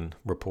Kaplan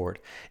report,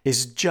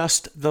 is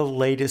just the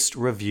latest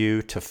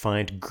review to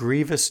find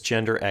grievous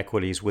gender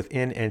equities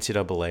within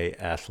NCAA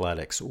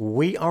athletics.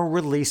 We are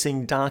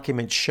releasing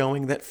documents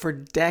showing that for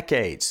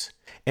decades,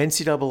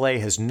 NCAA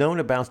has known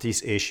about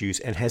these issues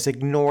and has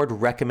ignored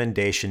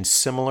recommendations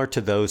similar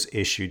to those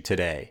issued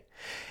today.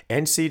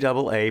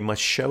 NCAA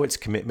must show its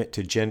commitment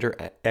to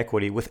gender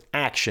equity with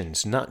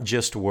actions, not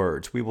just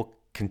words. We will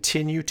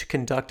continue to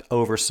conduct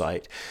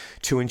oversight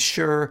to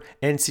ensure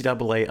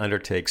NCAA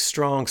undertakes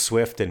strong,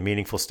 swift, and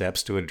meaningful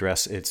steps to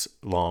address its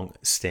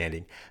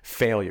long-standing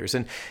failures.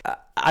 And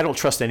I don't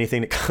trust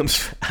anything that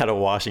comes out of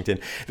Washington.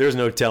 There's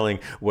no telling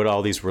what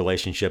all these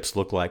relationships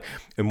look like.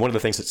 And one of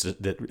the things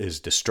that is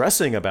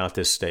distressing about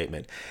this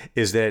statement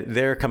is that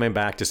they're coming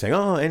back to saying,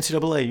 oh,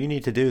 NCAA, you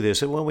need to do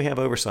this. Well, we have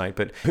oversight,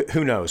 but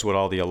who knows what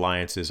all the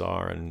alliances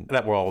are, and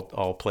that will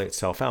all play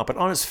itself out. But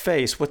on its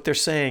face, what they're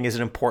saying is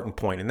an important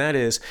point, and that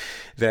is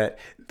that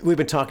we've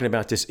been talking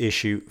about this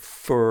issue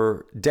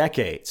for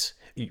decades.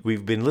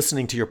 We've been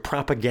listening to your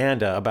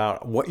propaganda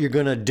about what you're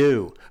going to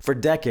do for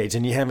decades,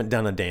 and you haven't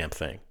done a damn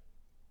thing.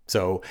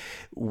 So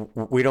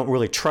we don't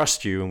really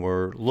trust you, and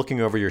we're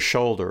looking over your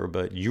shoulder,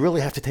 but you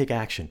really have to take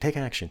action, take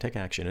action, take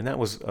action. And that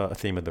was a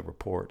theme of the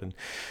report. And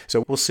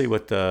so we'll see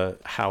what the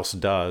House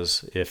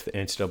does if the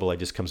NCAA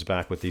just comes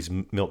back with these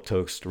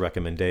milquetoast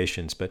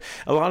recommendations. But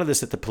a lot of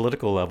this at the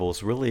political level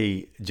is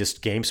really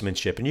just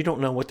gamesmanship, and you don't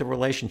know what the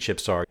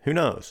relationships are. Who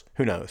knows?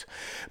 Who knows?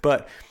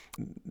 But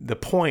the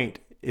point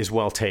is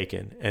well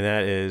taken, and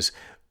that is,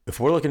 if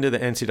we're looking to the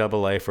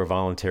NCAA for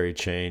voluntary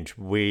change,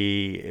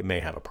 we may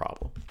have a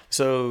problem.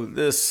 So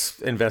this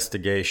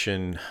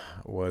investigation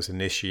was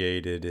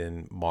initiated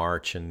in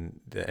March, and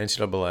the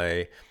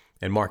NCAA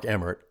and Mark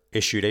Emmert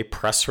issued a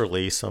press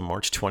release on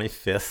March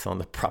 25th on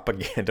the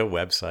propaganda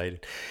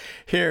website.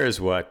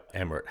 Here's what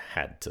Emmert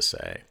had to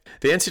say.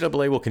 The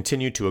NCAA will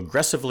continue to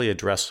aggressively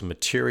address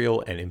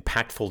material and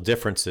impactful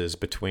differences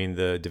between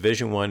the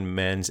Division I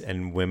men's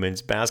and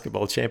women's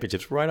basketball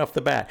championships right off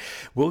the bat.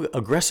 We'll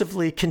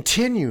aggressively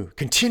continue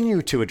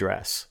to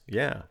address.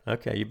 Yeah,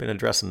 okay, you've been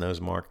addressing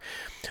those, Mark.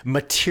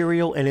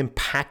 Material and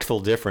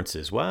impactful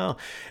differences. Well,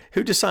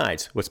 who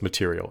decides what's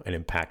material and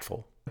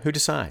impactful? Who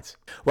decides?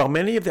 While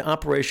many of the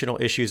operational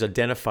issues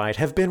identified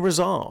have been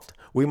resolved,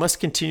 we must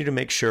continue to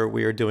make sure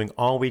we are doing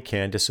all we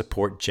can to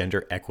support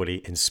gender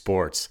equity in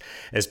sports.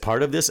 As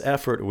part of this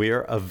effort, we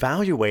are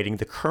evaluating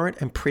the current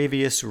and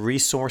previous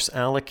resource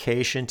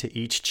allocation to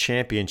each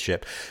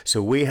championship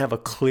so we have a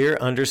clear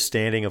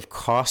understanding of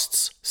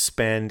costs,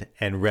 spend,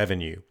 and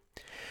revenue.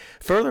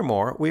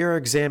 Furthermore, we are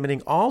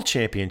examining all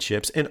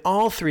championships in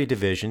all three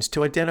divisions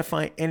to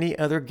identify any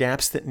other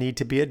gaps that need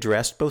to be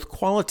addressed both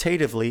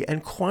qualitatively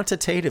and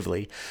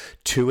quantitatively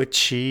to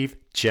achieve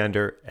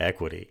gender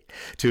equity.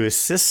 To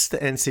assist the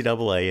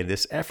NCAA in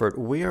this effort,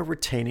 we are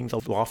retaining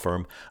the law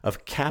firm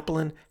of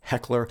Kaplan,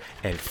 Heckler,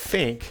 and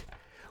Fink,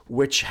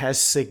 which has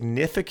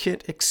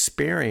significant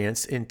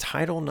experience in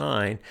Title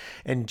IX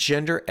and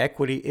gender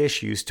equity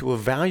issues, to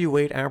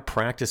evaluate our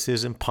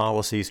practices and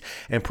policies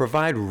and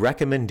provide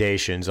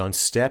recommendations on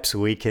steps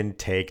we can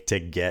take to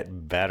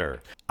get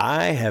better.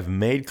 I have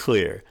made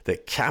clear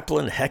that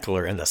Kaplan,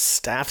 Heckler, and the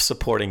staff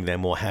supporting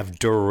them will have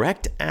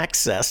direct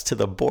access to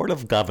the Board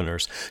of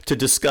Governors to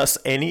discuss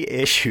any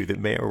issue that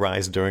may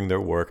arise during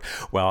their work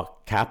while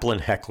Kaplan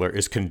Heckler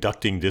is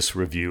conducting this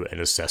review and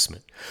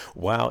assessment.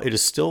 While it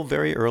is still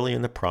very early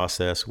in the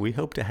process, we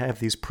hope to have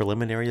these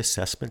preliminary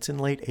assessments in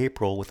late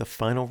April with a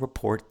final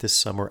report this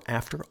summer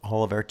after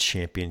all of our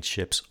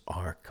championships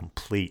are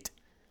complete.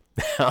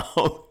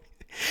 Now,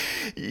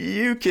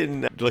 you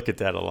can look at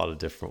that a lot of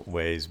different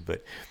ways,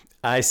 but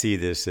I see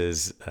this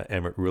as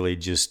Emmert really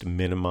just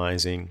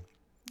minimizing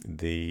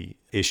the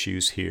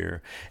issues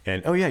here.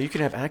 And oh yeah, you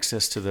can have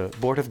access to the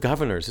Board of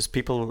Governors. These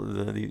people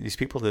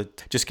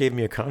that just gave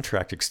me a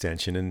contract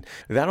extension, and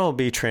that'll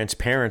be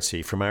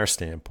transparency from our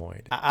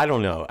standpoint. I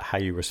don't know how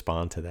you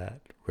respond to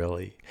that,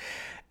 really.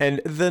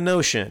 And the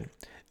notion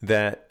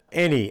that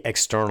any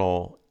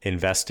external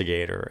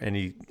investigator,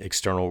 any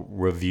external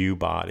review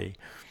body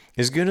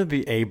is going to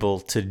be able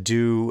to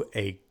do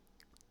a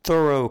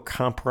thorough,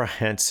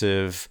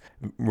 comprehensive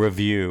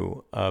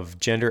review of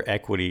gender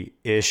equity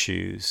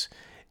issues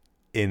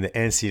in the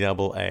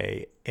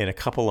NCAA in a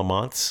couple of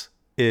months,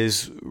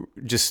 is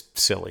just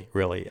silly,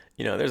 really.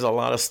 There's a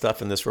lot of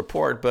stuff in this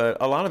report, but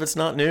a lot of it's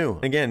not new.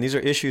 Again, these are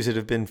issues that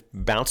have been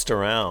bounced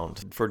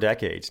around for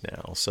decades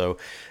now. So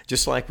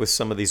just like with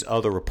some of these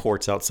other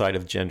reports outside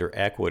of gender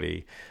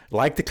equity,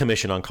 like the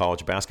Commission on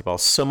College Basketball,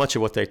 so much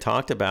of what they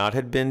talked about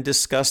had been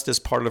discussed as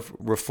part of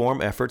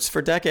reform efforts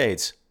for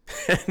decades.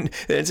 And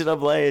the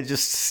NCAA had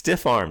just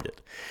stiff-armed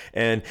it.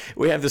 And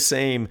we have the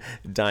same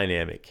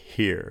dynamic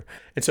here.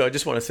 And so I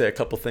just want to say a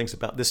couple things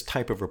about this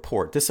type of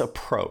report, this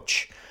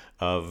approach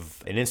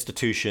of an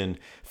institution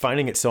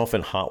finding itself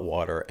in hot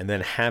water and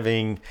then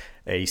having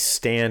a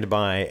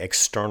standby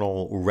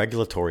external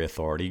regulatory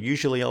authority,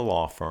 usually a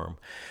law firm,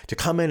 to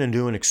come in and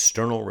do an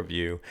external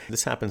review.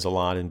 This happens a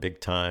lot in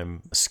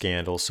big-time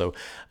scandals. So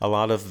a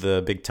lot of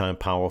the big-time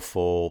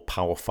powerful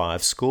Power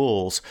 5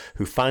 schools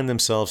who find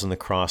themselves in the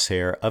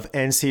crosshair of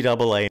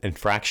NCAA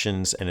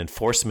infractions and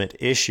enforcement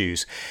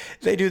issues,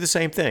 they do the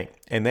same thing.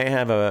 And they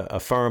have a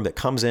firm that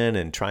comes in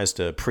and tries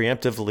to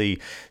preemptively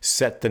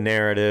set the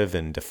narrative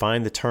and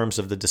define the terms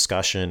of the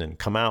discussion and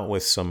come out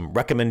with some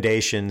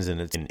recommendations, and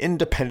it's an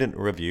independent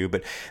review.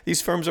 But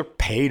these firms are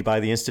paid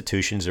by the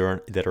institutions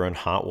that are in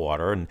hot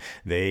water, and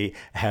they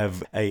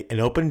have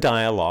an open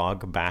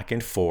dialogue back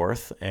and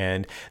forth.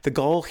 And the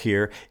goal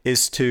here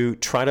is to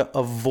try to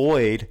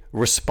avoid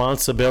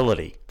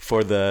responsibility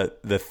for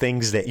the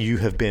things that you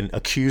have been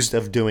accused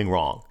of doing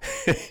wrong.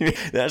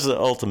 That's the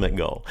ultimate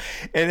goal.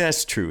 And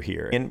that's true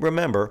here. And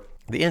remember,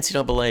 the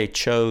NCAA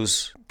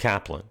chose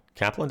Kaplan.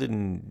 Kaplan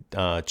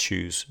didn't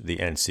choose the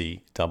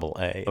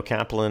NCAA. So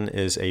Kaplan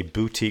is a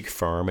boutique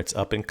firm. It's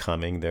up and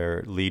coming.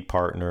 Their lead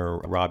partner,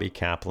 Robbie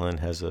Kaplan,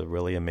 has a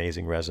really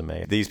amazing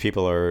resume. These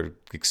people are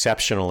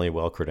exceptionally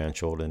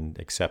well-credentialed and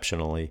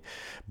exceptionally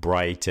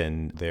bright,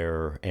 and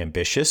they're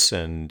ambitious,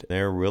 and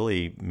they're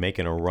really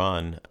making a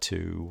run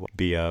to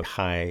be a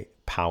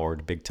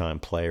high-powered big-time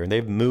player. And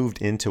they've moved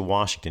into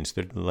Washington,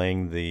 so they're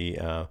laying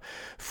the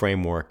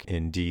framework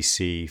in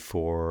D.C.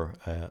 for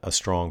a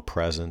strong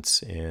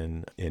presence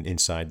in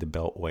inside the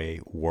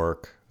Beltway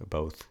work,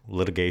 both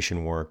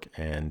litigation work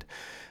and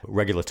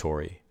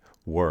regulatory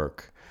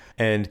work.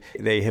 And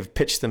they have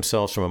pitched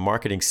themselves from a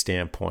marketing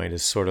standpoint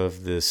as sort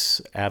of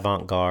this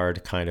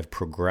avant-garde kind of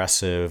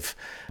progressive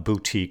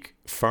boutique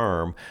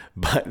firm,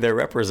 but they're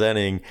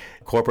representing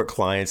corporate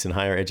clients in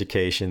higher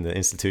education, the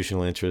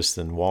institutional interests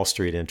and Wall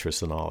Street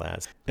interests and all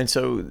that.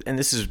 And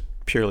this is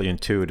purely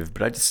intuitive,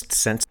 but I just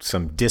sense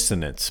some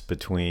dissonance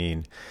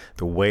between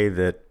the way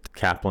that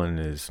Kaplan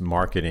is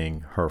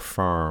marketing her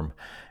firm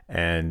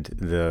and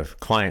the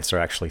clients are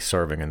actually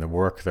serving and the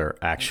work they're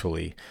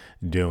actually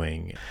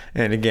doing.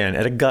 And again,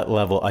 at a gut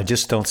level, I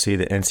just don't see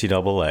the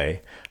NCAA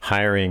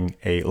hiring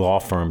a law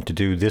firm to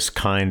do this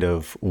kind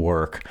of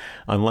work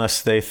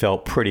unless they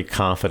felt pretty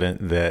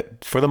confident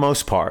that, for the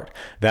most part,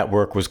 that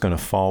work was going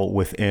to fall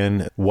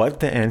within what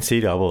the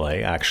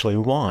NCAA actually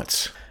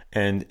wants.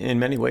 And in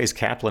many ways,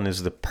 Kaplan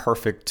is the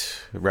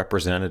perfect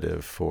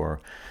representative for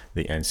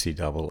the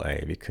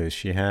NCAA because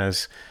she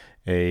has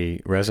a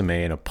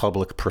resume and a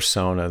public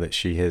persona that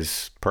she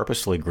has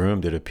purposely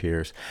groomed, it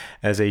appears,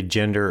 as a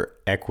gender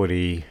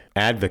equity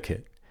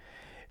advocate.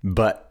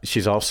 But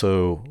she's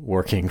also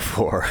working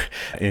for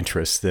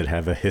interests that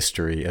have a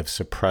history of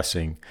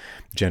suppressing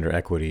gender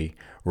equity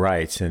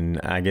rights.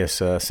 And I guess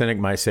a cynic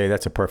might say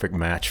that's a perfect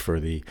match for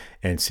the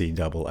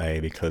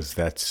NCAA because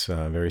that's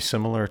very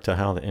similar to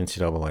how the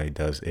NCAA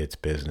does its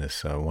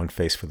business. One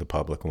face for the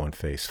public, one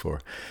face for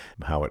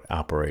how it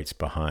operates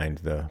behind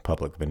the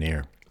public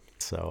veneer.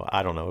 So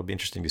I don't know. It'd be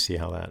interesting to see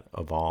how that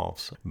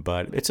evolves.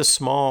 But it's a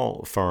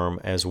small firm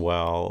as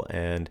well.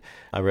 And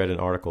I read an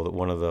article that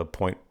one of the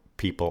point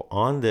people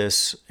on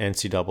this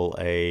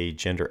NCAA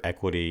gender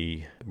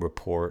equity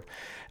report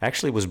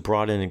actually was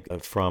brought in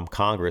from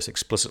Congress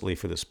explicitly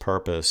for this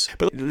purpose.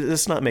 But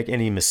let's not make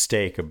any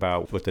mistake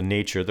about what the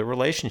nature of the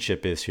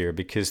relationship is here,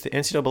 because the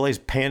NCAA is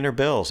paying their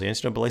bills. The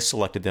NCAA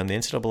selected them. The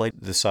NCAA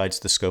decides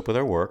the scope of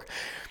their work.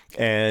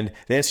 And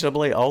the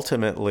NCAA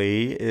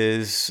ultimately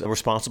is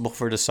responsible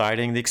for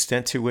deciding the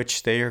extent to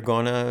which they are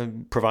going to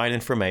provide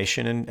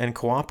information and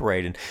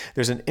cooperate. And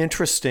there's an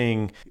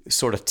interesting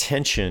sort of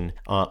tension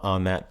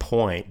on that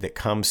point that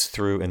comes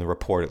through in the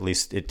report, at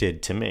least it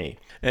did to me.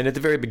 And at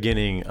the very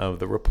beginning of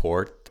the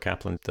report,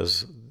 Kaplan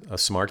does a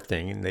smart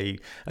thing, and they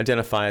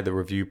identify the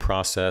review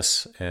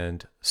process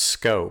and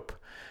scope.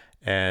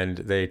 And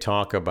they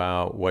talk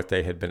about what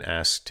they had been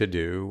asked to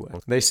do.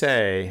 They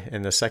say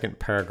in the second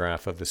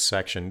paragraph of this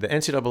section, the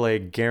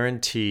NCAA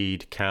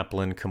guaranteed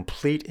Kaplan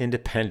complete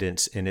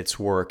independence in its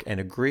work and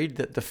agreed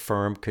that the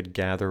firm could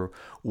gather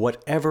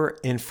whatever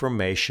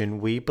information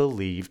we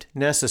believed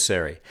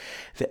necessary.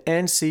 The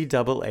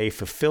NCAA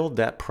fulfilled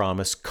that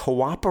promise,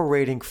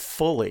 cooperating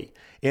fully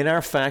in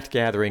our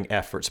fact-gathering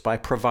efforts by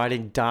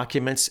providing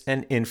documents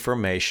and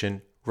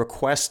information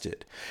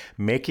requested,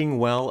 making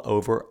well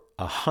over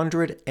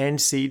 100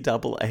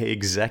 NCAA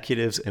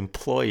executives,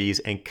 employees,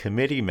 and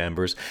committee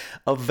members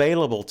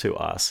available to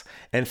us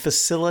and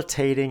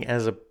facilitating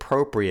as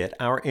appropriate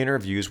our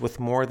interviews with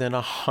more than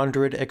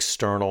 100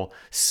 external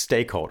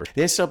stakeholders.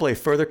 The NCAA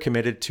further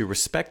committed to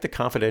respect the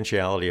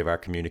confidentiality of our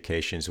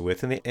communications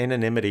with and the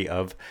anonymity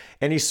of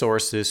any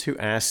sources who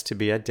asked to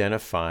be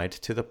identified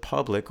to the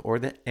public or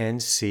the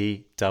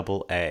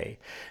NCAA.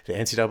 The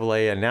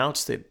NCAA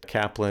announced that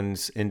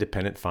Kaplan's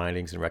independent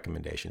findings and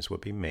recommendations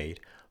would be made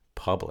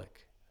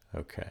public.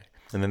 Okay.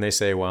 And then they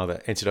say while the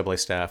NCAA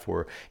staff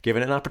were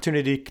given an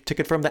opportunity to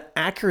confirm the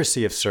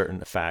accuracy of certain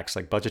facts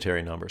like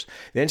budgetary numbers,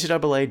 the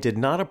NCAA did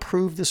not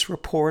approve this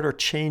report or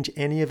change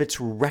any of its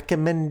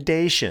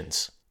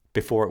recommendations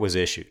before it was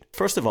issued.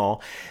 First of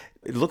all,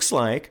 it looks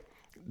like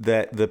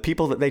that the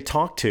people that they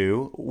talked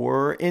to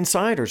were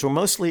insiders, were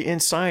mostly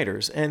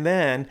insiders. And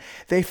then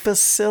they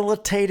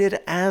facilitated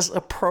as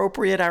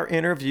appropriate our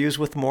interviews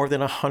with more than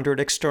 100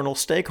 external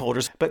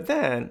stakeholders. But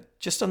then,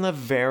 just on the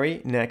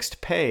very next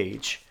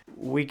page,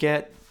 we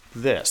get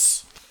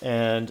this.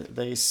 And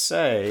they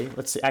say,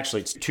 let's see,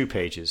 actually it's 2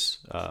 pages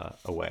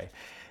away.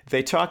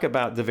 They talk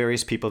about the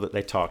various people that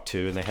they talk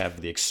to, and they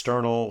have the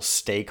external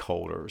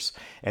stakeholders.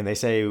 And they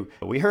say,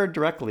 we heard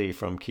directly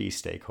from key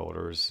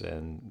stakeholders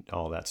and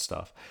all that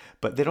stuff.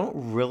 But they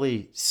don't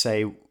really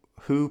say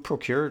who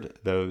procured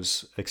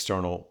those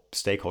external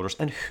stakeholders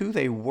and who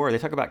they were. They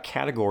talk about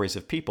categories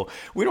of people.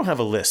 We don't have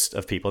a list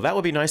of people. That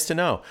would be nice to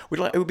know.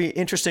 It would be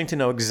interesting to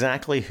know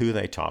exactly who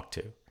they talked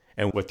to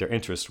and what their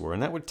interests were.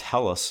 And that would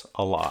tell us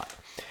a lot.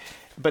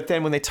 But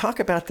then when they talk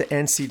about the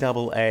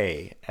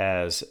NCAA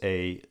as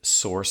a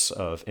source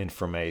of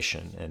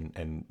information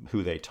and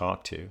who they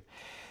talk to,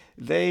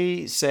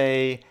 they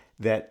say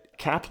that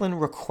Kaplan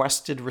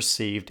requested,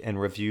 received, and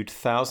reviewed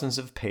thousands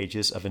of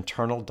pages of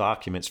internal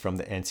documents from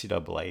the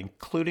NCAA,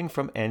 including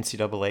from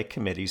NCAA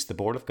committees, the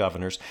Board of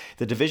Governors,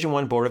 the Division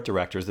I Board of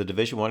Directors, the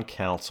Division I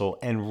Council,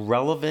 and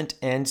relevant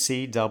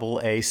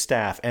NCAA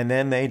staff. And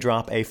then they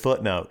drop a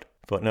footnote,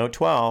 footnote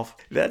 12,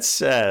 that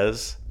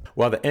says,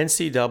 while the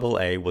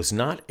NCAA was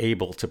not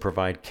able to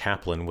provide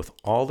Kaplan with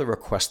all the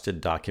requested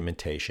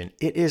documentation,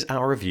 it is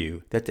our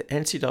view that the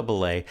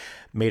NCAA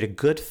made a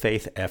good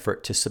faith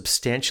effort to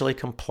substantially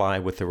comply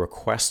with the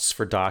requests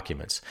for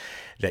documents,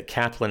 that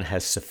Kaplan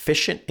has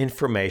sufficient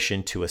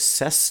information to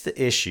assess the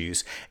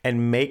issues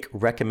and make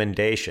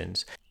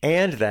recommendations,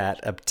 and that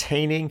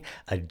obtaining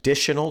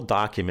additional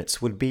documents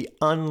would be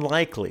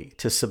unlikely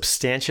to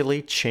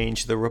substantially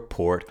change the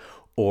report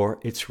or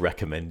its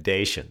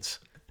recommendations.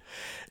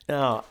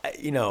 Now,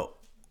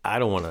 I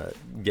don't want to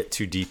get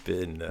too deep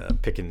in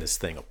picking this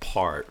thing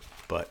apart,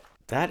 but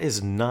that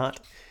is not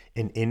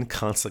an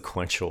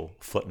inconsequential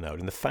footnote.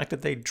 And the fact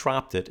that they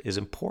dropped it is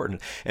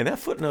important. And that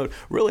footnote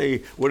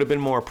really would have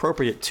been more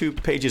appropriate 2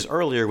 pages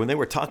earlier when they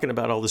were talking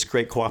about all this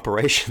great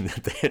cooperation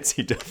that the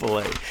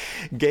NCAA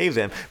gave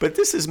them. But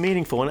this is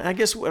meaningful. And I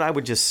guess what I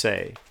would just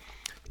say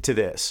to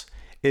this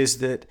is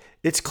that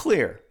it's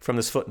clear from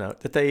this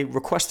footnote that they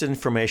requested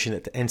information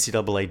that the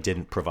NCAA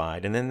didn't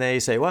provide. And then they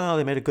say, well,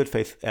 they made a good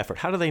faith effort.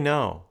 How do they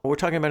know? Well, we're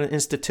talking about an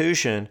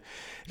institution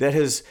that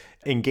has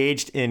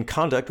engaged in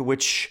conduct,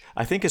 which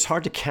I think is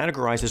hard to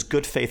categorize as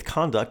good faith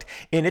conduct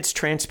in its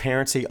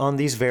transparency on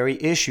these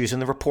very issues. And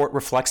the report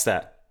reflects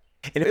that.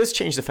 And it does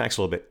change the facts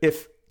a little bit.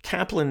 If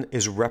Kaplan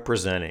is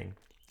representing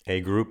a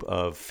group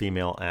of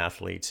female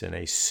athletes in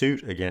a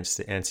suit against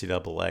the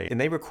NCAA, and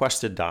they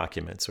requested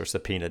documents or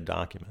subpoenaed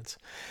documents,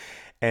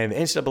 and the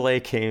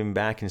NCAA came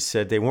back and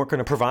said they weren't going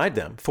to provide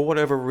them for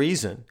whatever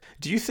reason,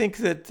 do you think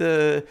that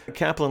the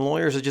Kaplan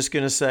lawyers are just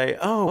going to say,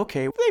 oh,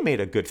 okay, they made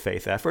a good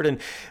faith effort, and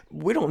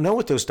we don't know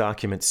what those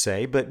documents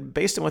say, but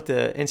based on what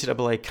the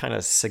NCAA kind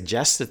of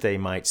suggests that they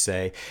might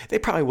say, they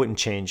probably wouldn't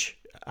change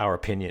our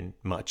opinion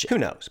much. Who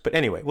knows? But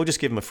anyway, we'll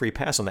just give them a free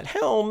pass on that.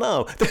 Hell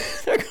no.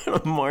 They're going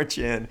to march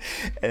in.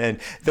 And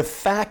the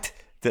fact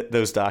that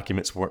those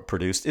documents weren't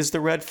produced is the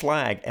red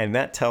flag. And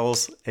that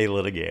tells a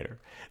litigator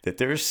that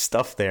there's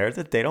stuff there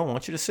that they don't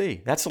want you to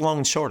see. That's the long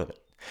and short of it.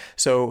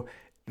 So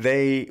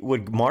they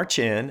would march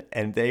in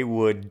and they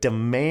would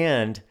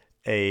demand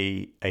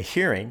a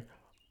hearing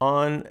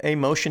on a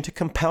motion to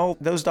compel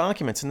those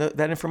documents and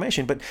that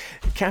information. But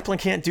Kaplan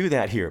can't do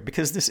that here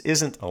because this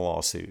isn't a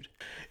lawsuit.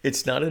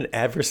 It's not an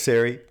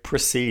adversary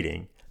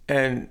proceeding.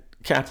 And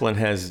Kaplan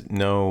has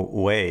no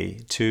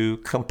way to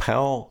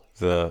compel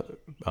the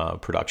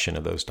production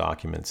of those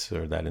documents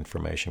or that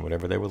information,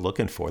 whatever they were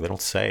looking for. They don't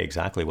say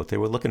exactly what they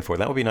were looking for.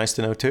 That would be nice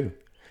to know too.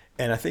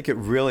 And I think it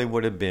really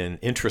would have been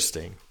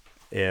interesting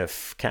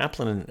if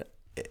Kaplan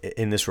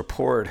in this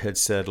report had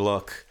said,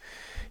 look,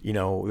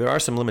 there are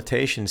some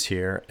limitations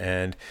here,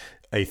 and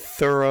a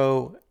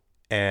thorough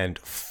and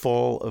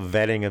full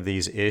vetting of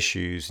these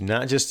issues,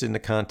 not just in the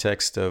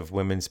context of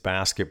women's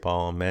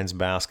basketball and men's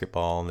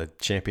basketball and the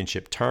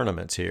championship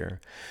tournaments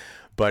here,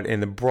 but in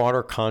the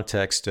broader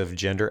context of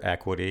gender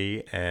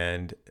equity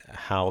and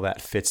how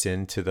that fits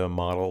into the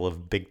model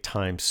of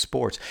big-time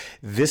sports.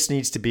 This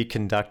needs to be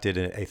conducted,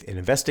 an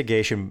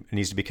investigation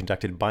needs to be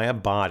conducted by a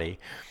body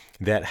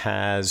that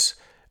has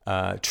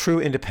true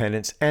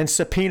independence, and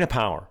subpoena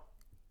power.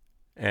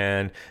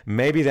 And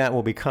maybe that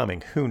will be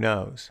coming. Who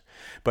knows?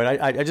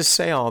 But I just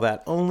say all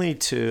that only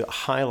to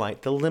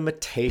highlight the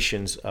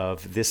limitations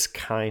of this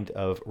kind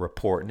of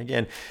report. And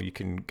again, you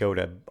can go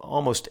to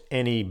almost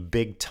any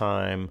big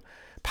time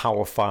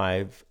Power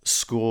 5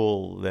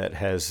 school that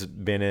has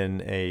been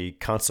in a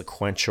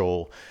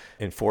consequential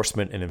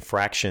enforcement and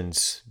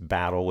infractions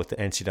battle with the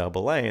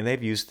NCAA, and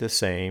they've used the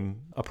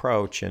same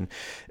approach. And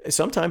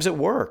sometimes it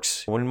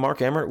works. When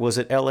Mark Emmert was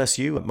at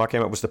LSU, Mark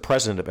Emmert was the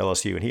president of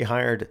LSU, and he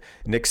hired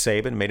Nick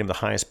Saban, made him the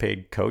highest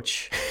paid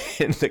coach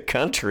in the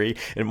country.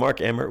 And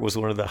Mark Emmert was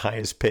one of the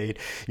highest paid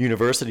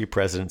university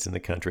presidents in the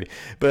country.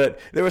 But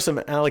there were some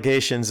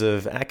allegations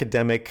of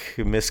academic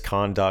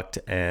misconduct,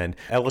 and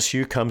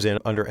LSU comes in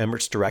under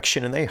Emmert's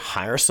direction, and they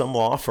hire some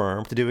law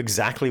firm to do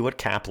exactly what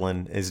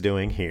Kaplan is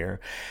doing here.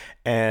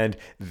 And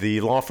the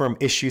law firm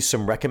issues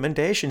some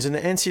recommendations, and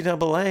the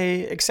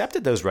NCAA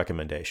accepted those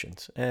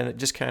recommendations. And it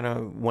just kind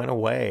of went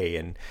away,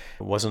 and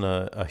it wasn't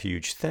a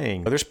huge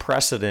thing. There's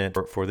precedent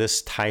for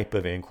this type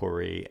of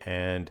inquiry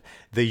and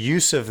the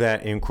use of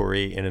that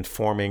inquiry in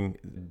informing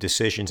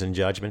decisions and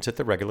judgments at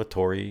the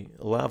regulatory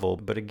level.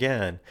 But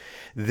again,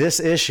 this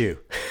issue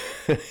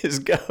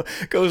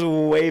goes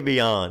way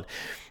beyond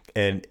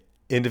an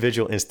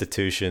individual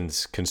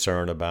institutions'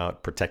 concern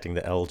about protecting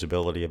the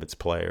eligibility of its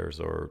players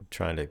or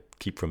trying to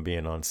keep from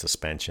being on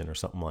suspension or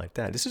something like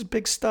that. This is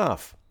big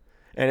stuff.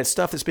 And it's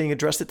stuff that's being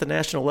addressed at the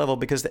national level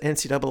because the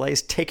NCAA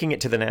is taking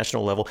it to the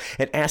national level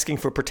and asking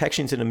for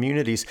protections and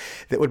immunities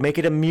that would make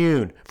it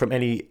immune from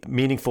any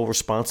meaningful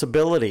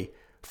responsibility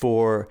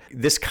for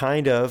this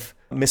kind of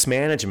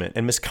mismanagement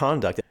and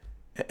misconduct.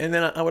 And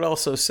then I would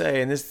also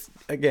say, and this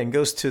again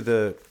goes to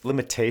the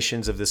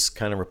limitations of this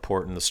kind of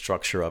report and the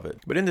structure of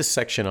it, but in this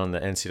section on the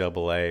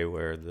NCAA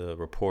where the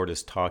report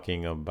is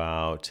talking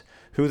about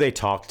who they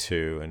talked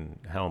to and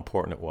how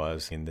important it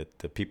was, and that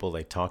the people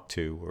they talked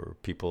to were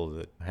people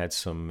that had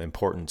some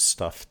important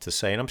stuff to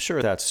say, and I'm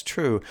sure that's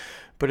true,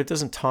 but it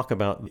doesn't talk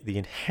about the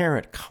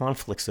inherent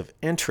conflicts of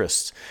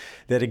interest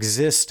that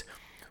exist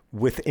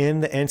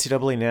within the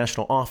NCAA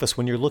national office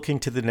when you're looking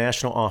to the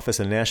national office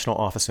and national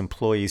office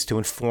employees to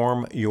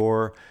inform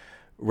your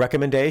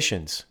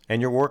recommendations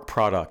and your work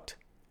product.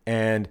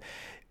 And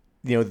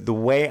the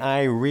way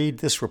I read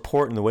this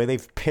report and the way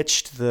they've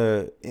pitched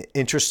the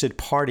interested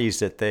parties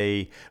that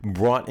they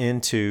brought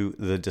into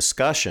the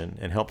discussion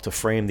and helped to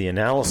frame the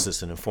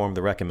analysis and inform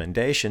the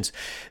recommendations,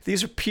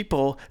 these are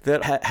people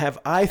that have,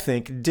 I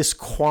think,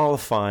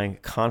 disqualifying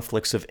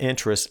conflicts of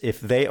interest if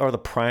they are the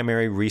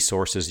primary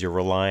resources you're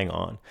relying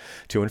on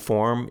to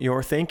inform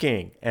your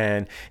thinking.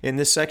 And in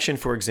this section,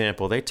 for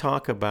example, they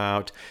talk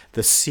about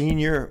the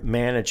senior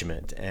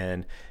management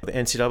and the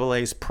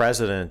NCAA's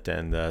president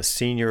and the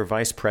senior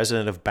vice president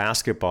of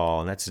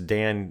basketball, and that's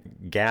Dan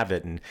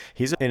Gavitt, and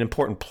he's an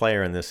important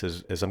player in this,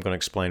 as I'm going to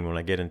explain when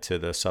I get into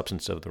the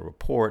substance of the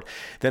report.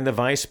 Then the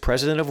vice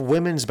president of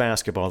women's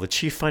basketball, the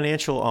chief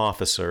financial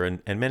officer,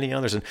 and many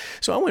others. And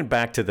so I went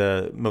back to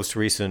the most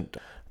recent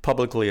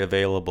publicly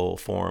available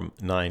Form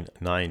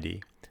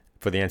 990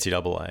 for the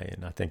NCAA,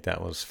 and I think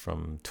that was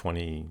from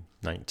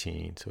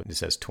 2019, so it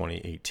says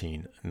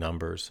 2018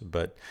 numbers.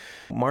 But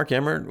Mark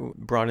Emmert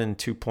brought in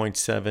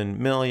 $2.7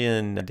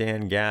 million.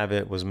 Dan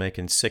Gavitt was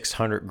making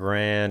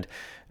 $600,000.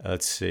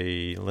 Let's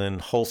see, Lynn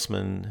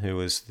Holtzman, who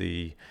was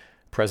the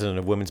president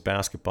of women's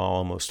basketball,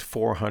 almost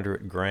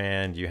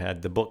 $400,000. You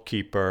had the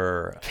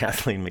bookkeeper,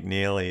 Kathleen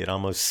McNeely, at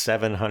almost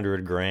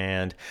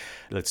 $700,000.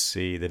 Let's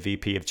see, the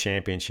VP of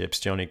championships,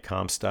 Joni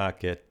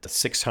Comstock, at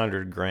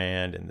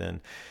 $600,000, and then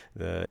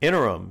the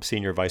interim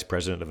senior vice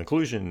president of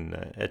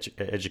inclusion,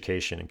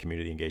 education, and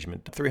community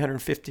engagement,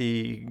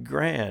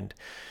 $350,000.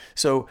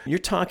 So you're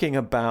talking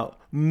about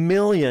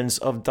millions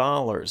of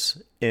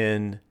dollars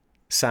in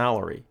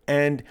salary.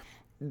 And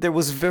there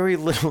was very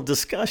little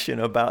discussion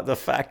about the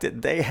fact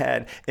that they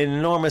had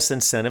enormous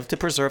incentive to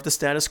preserve the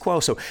status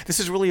quo. So this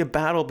is really a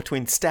battle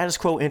between status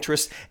quo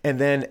interests and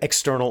then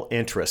external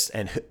interests.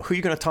 And who are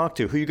you going to talk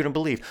to? Who are you going to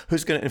believe?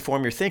 Who's going to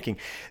inform your thinking?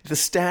 The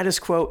status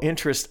quo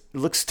interest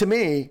looks to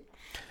me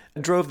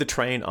drove the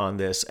train on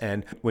this.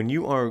 And when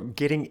you are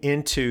getting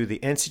into the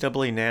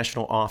NCAA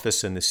national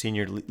office and the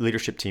senior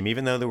leadership team,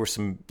 even though there were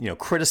some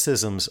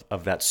criticisms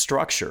of that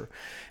structure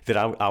that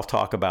I'll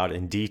talk about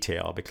in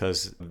detail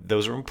because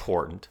those are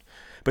important,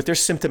 but they're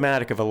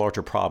symptomatic of a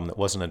larger problem that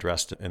wasn't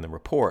addressed in the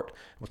report.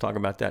 We'll talk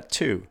about that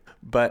too.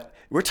 But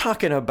we're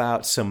talking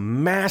about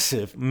some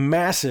massive,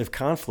 massive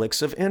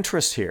conflicts of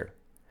interest here.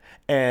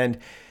 And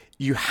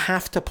you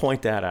have to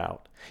point that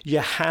out. You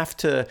have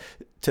to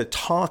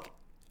talk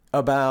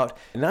about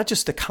not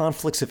just the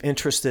conflicts of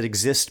interest that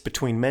exist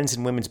between men's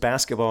and women's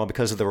basketball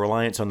because of the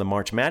reliance on the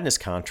March Madness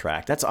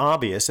contract. That's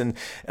obvious. And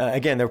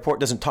again, the report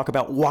doesn't talk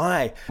about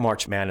why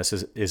March Madness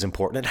is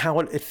important and how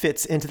it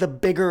fits into the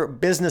bigger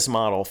business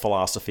model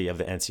philosophy of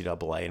the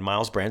NCAA and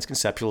Miles Brand's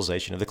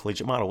conceptualization of the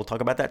collegiate model. We'll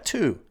talk about that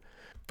too.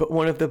 But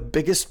one of the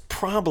biggest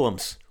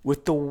problems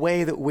with the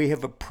way that we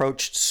have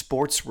approached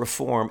sports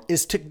reform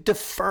is to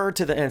defer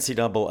to the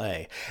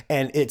NCAA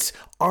and its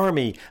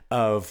army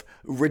of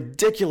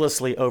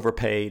ridiculously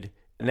overpaid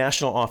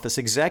national office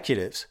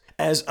executives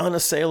as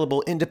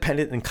unassailable,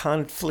 independent, and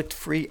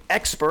conflict-free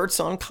experts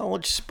on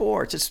college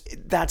sports.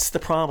 That's the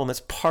problem.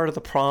 That's part of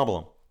the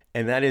problem.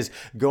 And that is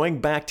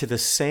going back to the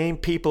same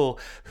people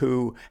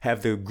who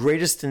have the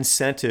greatest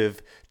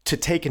incentive to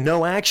take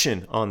no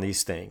action on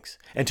these things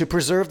and to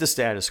preserve the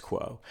status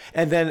quo,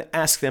 and then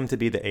ask them to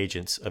be the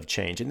agents of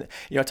change. And,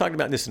 I talked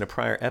about this in a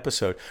prior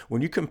episode.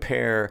 When you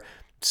compare,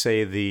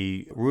 say,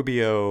 the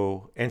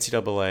Rubio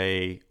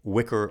NCAA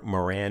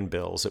Wicker-Moran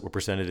bills that were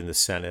presented in the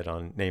Senate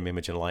on name,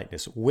 image, and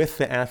likeness with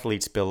the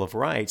Athletes' Bill of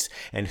Rights,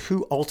 and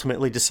who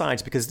ultimately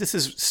decides, because this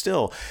is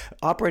still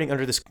operating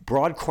under this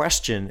broad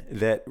question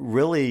that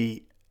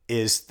really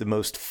is the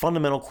most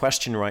fundamental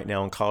question right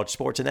now in college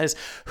sports, and that is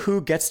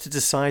who gets to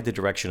decide the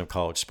direction of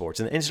college sports.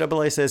 And the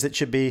NCAA says it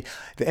should be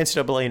the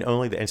NCAA and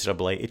only the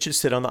NCAA. It should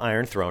sit on the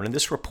Iron Throne, and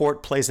this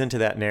report plays into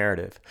that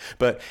narrative.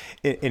 But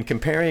in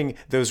comparing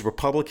those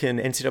Republican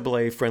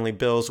NCAA-friendly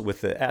bills with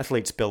the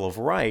Athletes' Bill of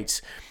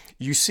Rights,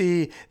 you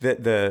see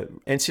that the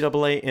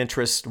NCAA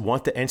interests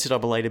want the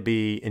NCAA to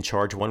be in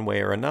charge one way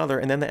or another,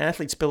 and then the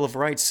Athletes' Bill of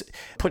Rights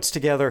puts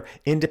together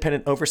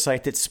independent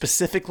oversight that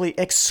specifically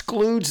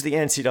excludes the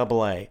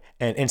NCAA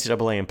and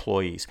NCAA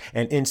employees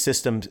and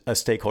in-system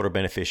stakeholder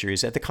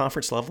beneficiaries at the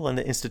conference level and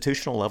the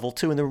institutional level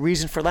too. And the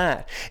reason for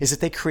that is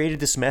that they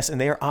created this mess,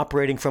 and they are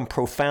operating from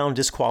profound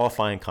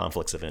disqualifying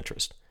conflicts of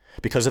interest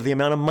because of the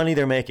amount of money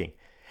they're making.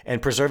 And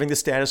preserving the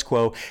status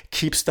quo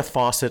keeps the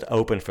faucet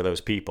open for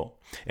those people.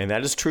 And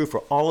that is true for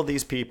all of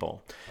these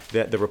people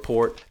that the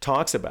report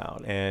talks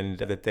about and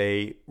that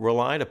they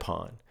relied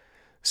upon.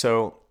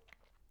 So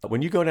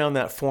when you go down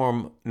that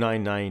Form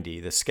 990,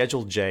 the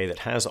Schedule J that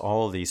has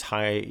all of these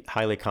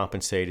highly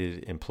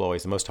compensated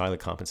employees, the most highly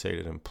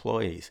compensated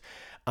employees,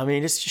 I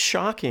mean, it's just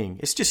shocking.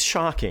 It's just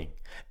shocking.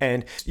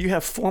 And you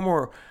have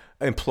former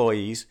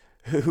employees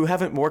who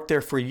haven't worked there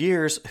for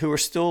years, who are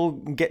still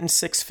getting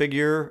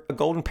six-figure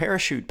golden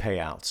parachute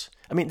payouts.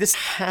 I mean, this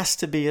has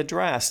to be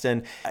addressed,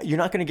 and you're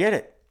not going to get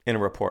it in a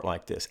report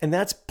like this. And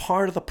that's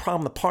part of the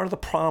problem.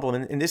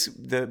 And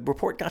the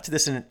report got to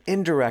this in an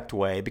indirect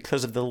way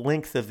because of the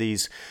length of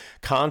these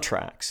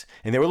contracts.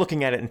 And they were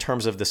looking at it in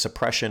terms of the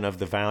suppression of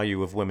the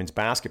value of women's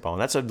basketball.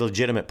 And that's a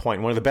legitimate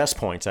point, one of the best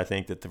points, I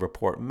think, that the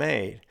report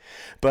made.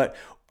 But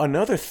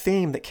another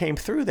theme that came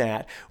through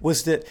that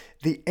was that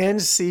the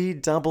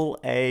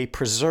NCAA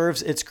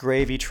preserves its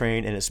gravy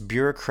train and its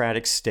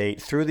bureaucratic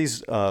state through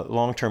these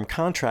long-term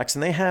contracts.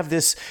 And they have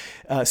this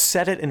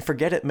set it and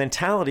forget it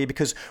mentality,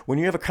 because when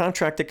you have a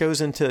contract that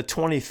goes into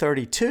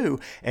 2032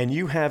 and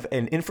you have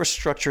an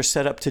infrastructure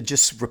set up to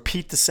just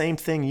repeat the same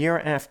thing year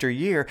after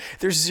year,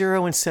 there's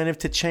zero incentive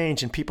to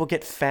change, and people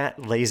get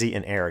fat, lazy,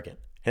 and arrogant.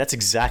 And that's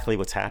exactly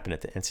what's happened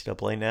at the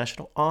NCAA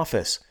national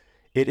office.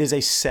 It is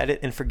a set it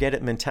and forget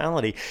it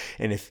mentality.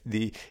 And if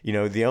the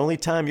only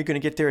time you're going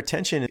to get their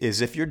attention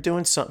is if you're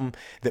doing something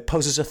that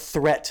poses a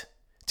threat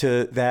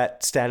to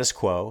that status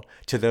quo,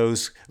 to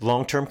those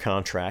long-term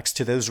contracts,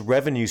 to those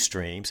revenue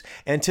streams,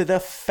 and to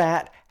the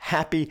fat,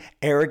 happy,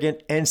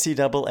 arrogant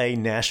NCAA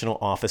national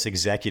office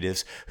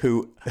executives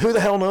who the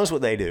hell knows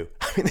what they do?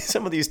 I mean,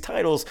 some of these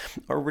titles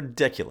are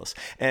ridiculous.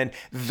 And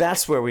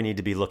that's where we need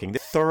to be looking. The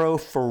thorough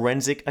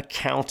forensic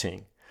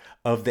accounting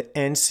of the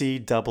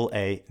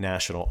NCAA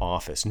national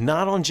office,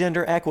 not on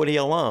gender equity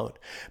alone,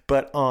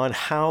 but on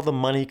how the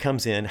money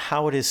comes in,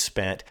 how it is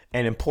spent,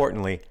 and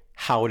importantly,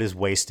 how it is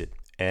wasted.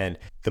 And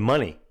the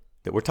money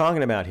that we're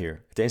talking about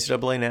here at the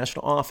NCAA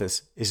national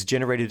office is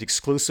generated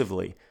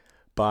exclusively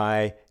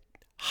by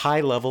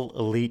high-level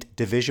elite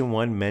Division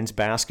I men's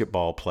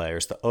basketball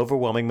players, the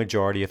overwhelming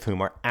majority of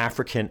whom are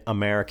African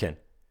American.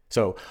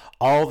 So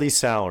all these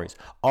salaries,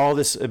 all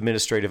this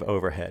administrative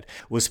overhead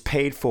was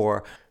paid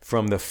for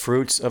from the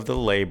fruits of the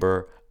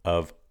labor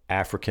of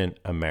African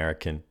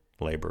American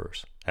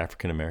laborers,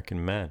 African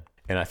American men.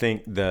 And I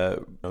think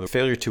the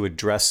failure to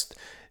address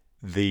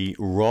the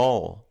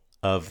role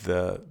of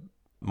the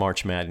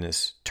March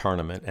Madness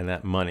tournament and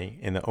that money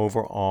in the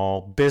overall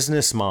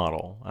business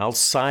model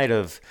outside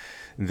of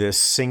this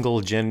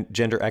single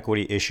gender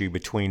equity issue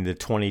between the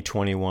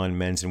 2021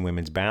 men's and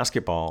women's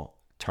basketball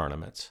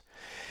tournaments,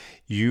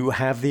 you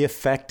have the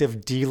effect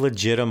of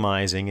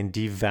delegitimizing and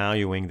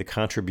devaluing the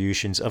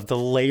contributions of the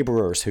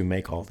laborers who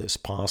make all this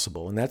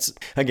possible. And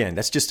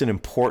that's just an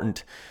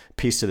important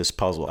piece to this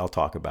puzzle I'll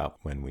talk about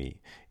when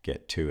we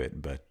get to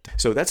it. But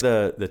so that's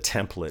the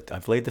template.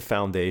 I've laid the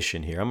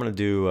foundation here. I'm going to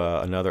do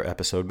another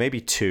episode, maybe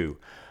two,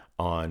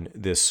 on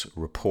this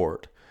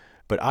report.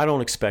 But I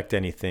don't expect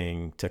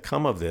anything to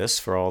come of this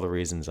for all the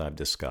reasons I've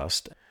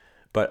discussed.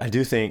 But I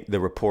do think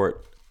the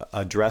report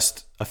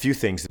addressed a few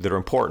things that are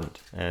important,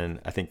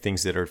 and I think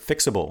things that are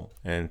fixable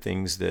and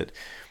things that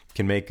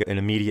can make an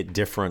immediate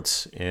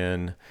difference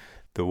in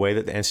the way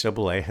that the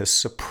NCAA has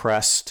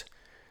suppressed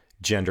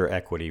gender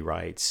equity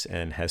rights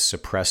and has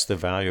suppressed the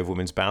value of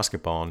women's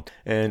basketball.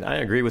 And I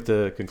agree with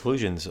the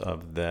conclusions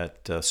of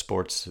that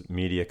sports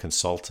media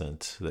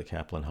consultant that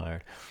Kaplan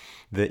hired.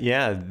 That,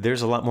 yeah,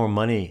 there's a lot more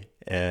money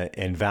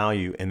and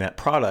value in that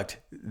product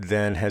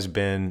than has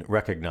been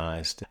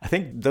recognized. I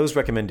think those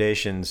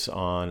recommendations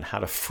on how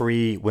to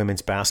free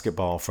women's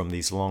basketball from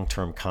these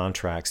long-term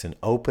contracts and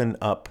open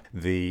up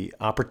the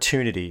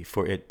opportunity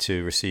for it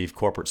to receive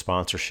corporate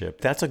sponsorship,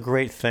 that's a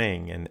great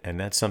thing. And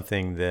that's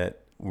something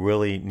that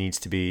really needs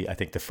to be, I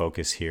think, the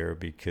focus here,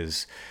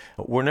 because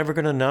we're never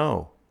going to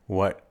know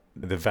what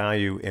the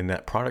value in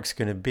that product's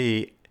going to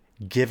be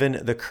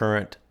given the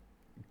current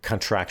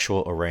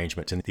contractual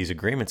arrangements and these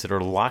agreements that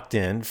are locked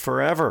in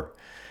forever.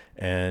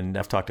 And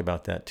I've talked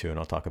about that too, and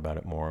I'll talk about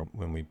it more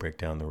when we break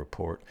down the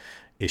report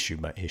issue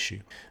by issue.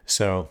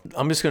 So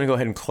I'm just going to go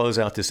ahead and close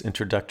out this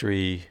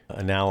introductory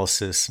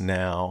analysis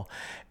now,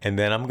 and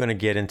then I'm going to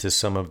get into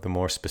some of the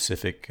more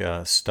specific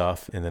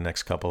stuff in the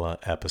next couple of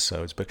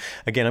episodes. But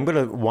again, I'm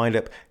going to wind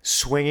up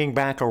swinging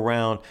back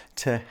around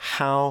to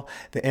how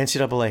the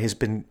NCAA has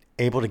been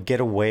able to get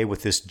away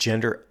with this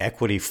gender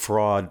equity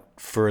fraud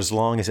for as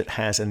long as it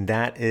has, and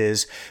that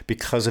is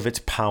because of its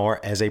power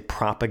as a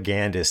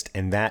propagandist,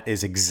 and that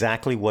is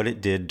exactly what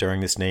it did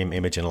during this name,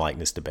 image, and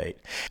likeness debate.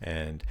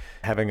 And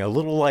having a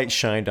little light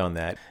shined on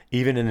that,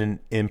 even in an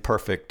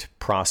imperfect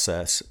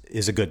process,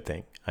 is a good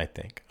thing, I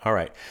think. All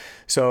right,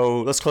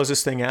 so let's close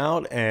this thing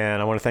out,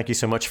 and I want to thank you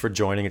so much for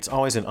joining. It's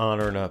always an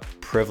honor and a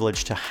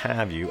privilege to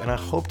have you, and I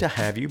hope to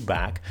have you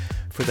back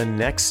for the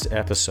next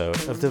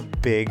episode of the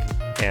Big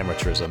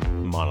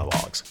Amateurism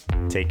Monologues.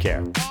 Take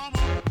care.